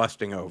that you're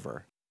lusting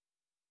over.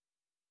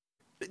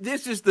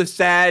 This is the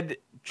sad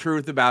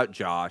truth about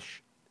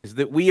Josh, is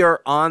that we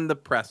are on the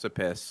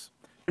precipice.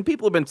 And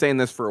people have been saying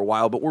this for a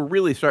while, but we're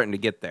really starting to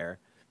get there,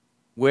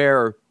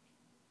 where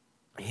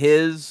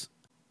his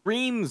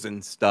dreams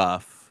and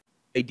stuff,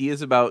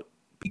 ideas about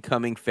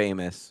becoming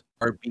famous,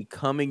 are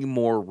becoming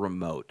more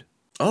remote.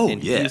 Oh,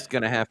 and yeah. He's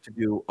going to have to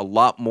do a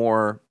lot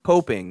more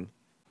coping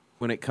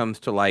when it comes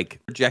to like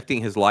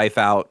projecting his life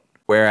out.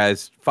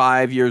 Whereas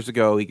 5 years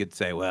ago, he could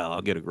say, well,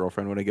 I'll get a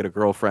girlfriend when I get a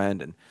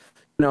girlfriend. And,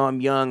 you know,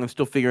 I'm young. I'm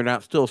still figuring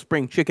out, still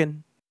spring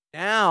chicken.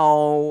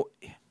 Now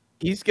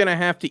he's going to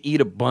have to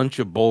eat a bunch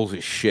of bowls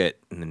of shit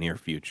in the near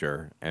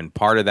future. And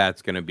part of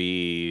that's going to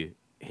be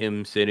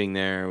him sitting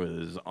there with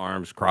his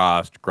arms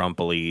crossed,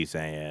 grumpily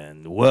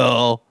saying,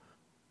 well,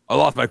 I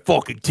lost my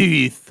fucking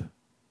teeth.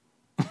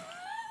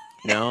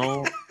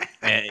 No.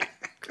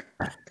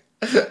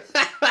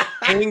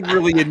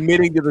 Angrily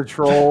admitting to the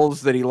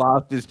trolls that he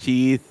lost his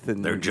teeth.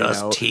 And they're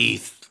just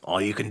teeth. All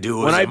you can do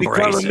is when I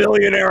become a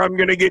millionaire, I'm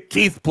going to get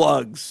teeth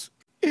plugs.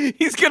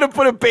 He's going to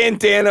put a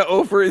bandana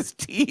over his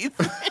teeth.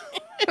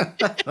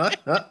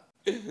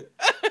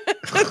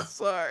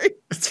 Sorry.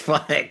 It's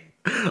fine.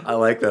 I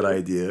like that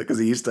idea because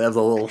he used to have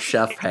the little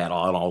chef hat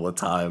on all the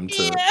time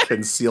to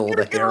conceal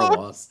the hair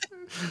loss.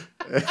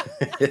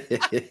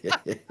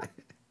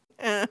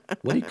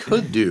 What he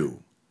could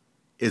do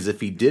is,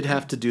 if he did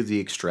have to do the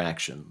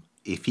extraction,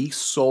 if he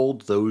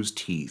sold those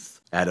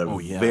teeth at a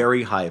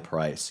very high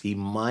price, he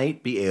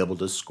might be able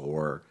to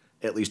score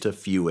at least a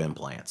few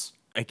implants.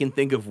 I can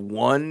think of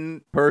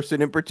one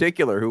person in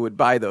particular who would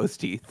buy those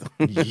teeth.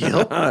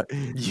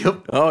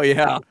 Yep. Oh,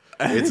 yeah.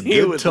 It's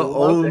good to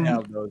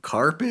own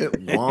carpet,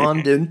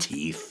 wand, and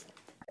teeth.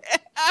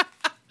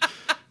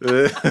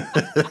 You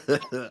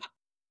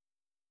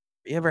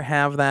ever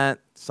have that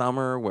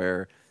summer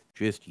where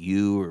just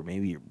you or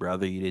maybe your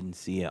brother you didn't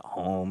see at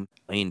home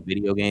playing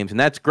video games? And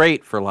that's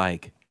great for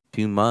like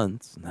 2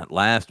 months. And that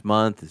last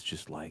month is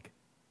just like,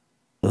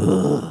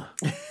 ugh,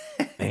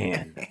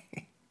 man.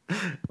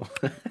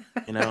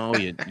 You know,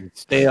 you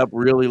stay up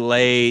really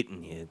late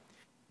and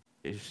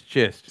it's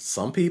just...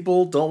 Some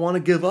people don't want to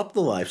give up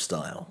the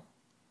lifestyle.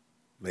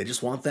 They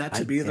just want that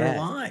to be their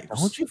lives.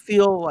 Don't you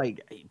feel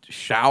like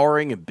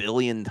showering a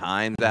billion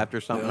times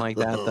after something like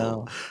that,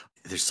 though?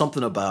 There's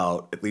something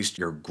about, at least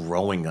you're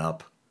growing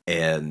up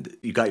and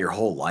you got your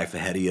whole life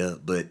ahead of you,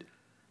 but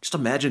just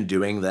imagine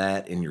doing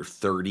that in your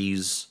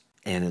 30s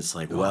and it's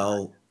like,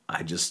 well,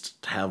 I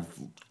just have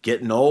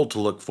getting old to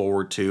look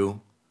forward to.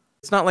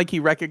 It's not like he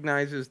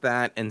recognizes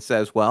that and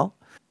says, well,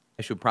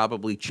 I should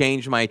probably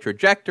change my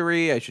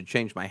trajectory. I should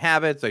change my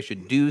habits. I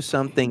should do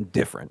something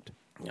different.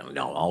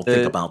 No, I'll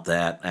think about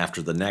that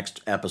after the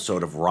next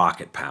episode of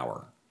Rocket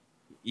Power.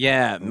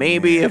 Yeah,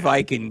 maybe if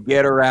I can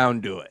get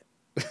around to it.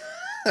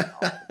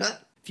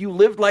 If you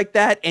lived like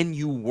that and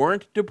you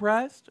weren't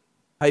depressed,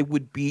 I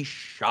would be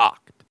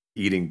shocked.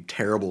 Eating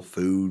terrible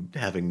food,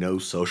 having no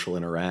social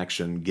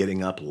interaction,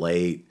 getting up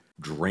late,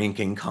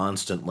 drinking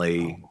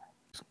constantly.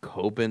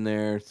 Coping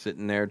there,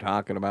 sitting there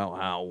talking about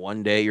how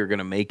one day you're going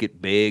to make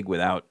it big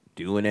without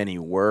doing any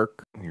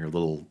work. Your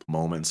little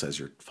moments as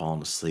you're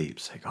falling asleep.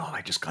 It's like, oh,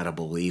 I just got to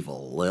believe a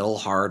little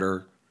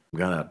harder. I'm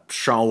going to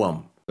show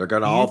them. They're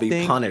going to all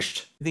be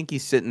punished. I think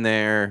he's sitting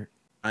there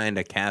trying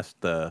to cast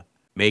the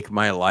make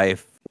my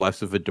life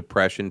less of a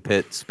depression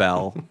pit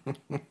spell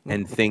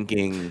and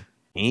thinking,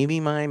 maybe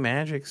my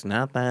magic's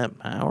not that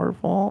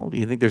powerful. Do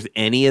you think there's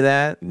any of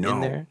that in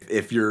there?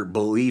 If your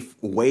belief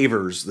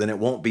wavers, then it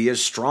won't be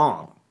as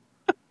strong.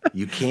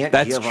 You can't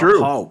That's give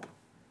true. up hope.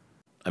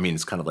 I mean,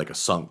 it's kind of like a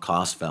sunk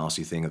cost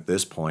fallacy thing at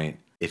this point.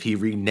 If he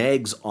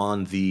reneges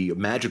on the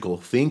magical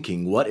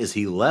thinking, what is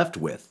he left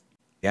with?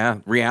 Yeah,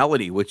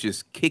 reality, which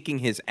is kicking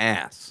his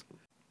ass.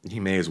 He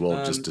may as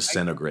well just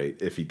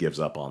disintegrate if he gives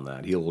up on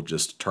that. He will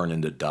just turn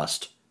into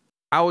dust.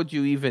 How would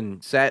you even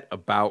set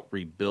about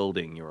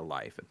rebuilding your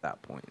life at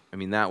that point? I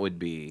mean, that would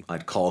be...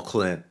 I'd call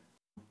Clint.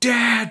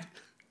 Dad!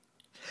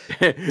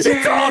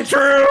 It's all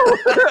true!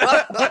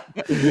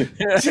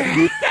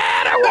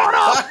 Dad, I want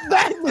up!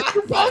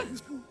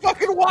 That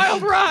fucking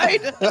wild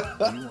ride.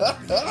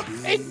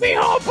 Take me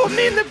home, put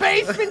me in the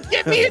basement,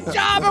 get me a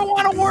job. I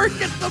want to work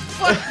at the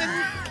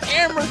fucking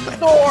camera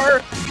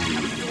store.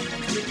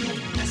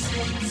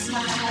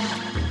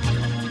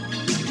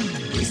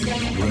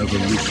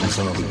 Revolutions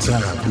all the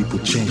time, people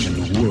changing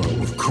the world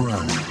with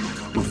crime,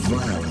 with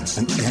violence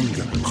and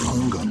anger,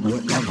 hunger,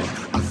 whatever.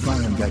 I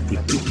find that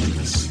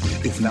ridiculous,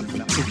 if not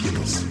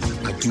meticulous.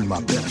 I do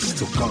my best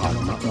to guard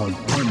my own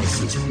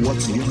premises.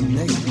 What's your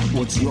name?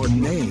 What's your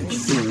name,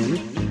 fool?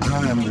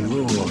 I'm the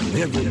Lord,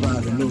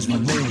 everybody knows my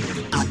name.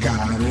 I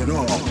got it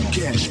all,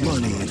 cash,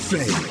 money, and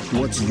fame.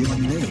 What's your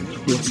name?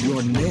 What's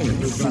your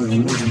name,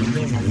 fool?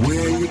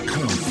 Where you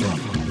come from?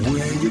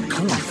 Where you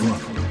come from?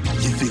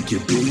 You think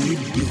you're big?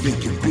 You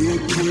think you're big,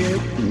 kid?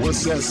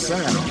 What's that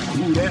sound?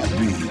 Who that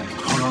be?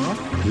 Huh?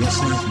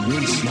 Let's not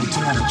waste no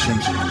time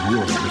changing the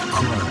world with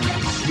crime.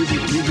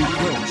 Give it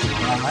close,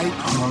 alright?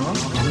 Huh?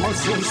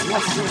 What's this?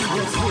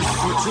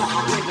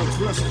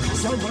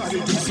 Somebody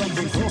do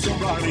something for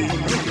somebody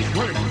and make it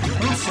work.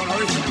 I'm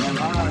sorry,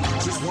 I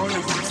just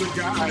wanted to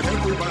guide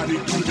everybody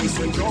through this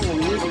and go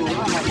with a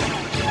ride.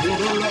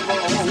 With a lever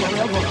or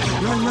whatever.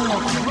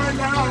 Right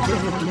now,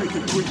 girl, make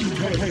it quick.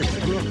 Hey,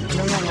 look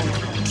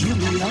down. Get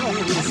me out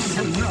of this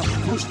and now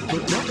push the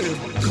button.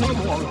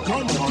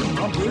 Come on,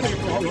 I'm big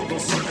all of a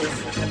sudden.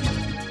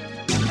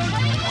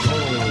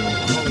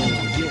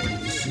 Yeah,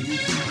 you see,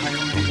 I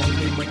am the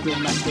only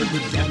micromaster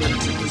with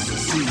guarantee to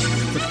succeed.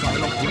 The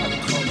final block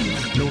coming,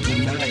 no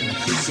denying.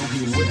 So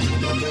beware,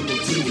 no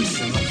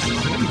limitation.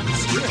 I'm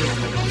scared,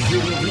 you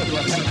will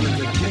never happen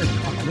again.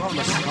 I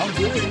promise, I'm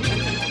big.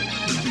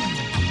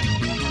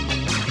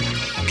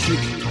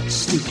 Kick,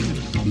 stick,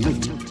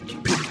 lift,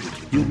 pick,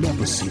 you'll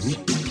never see me.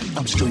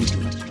 I'm straight.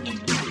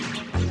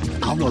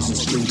 I wasn't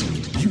straight.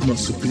 You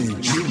must have been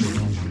dreaming.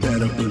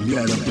 Better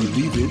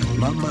believe it.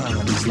 My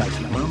mind is like.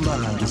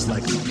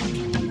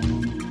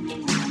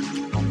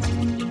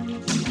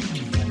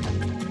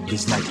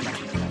 It's like.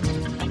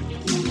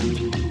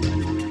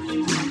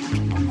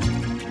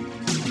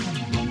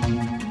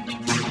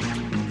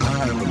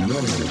 I'm a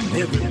man.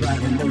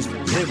 Everybody knows.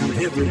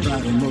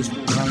 Everybody knows.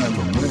 I'm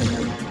a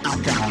man. I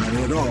got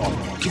it all.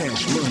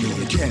 Cash money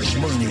and cash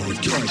money and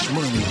cash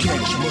money,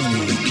 cash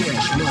money and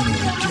cash money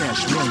and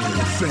cash money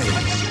and fame.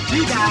 We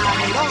got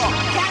it all.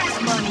 Cash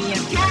money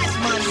and cash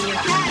money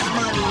and cash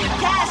money and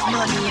cash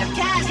money and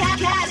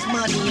cash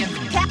money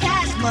and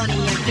cash money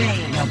and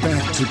fame. Now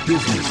back to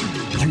business.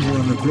 You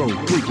wanna grow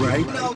big, right?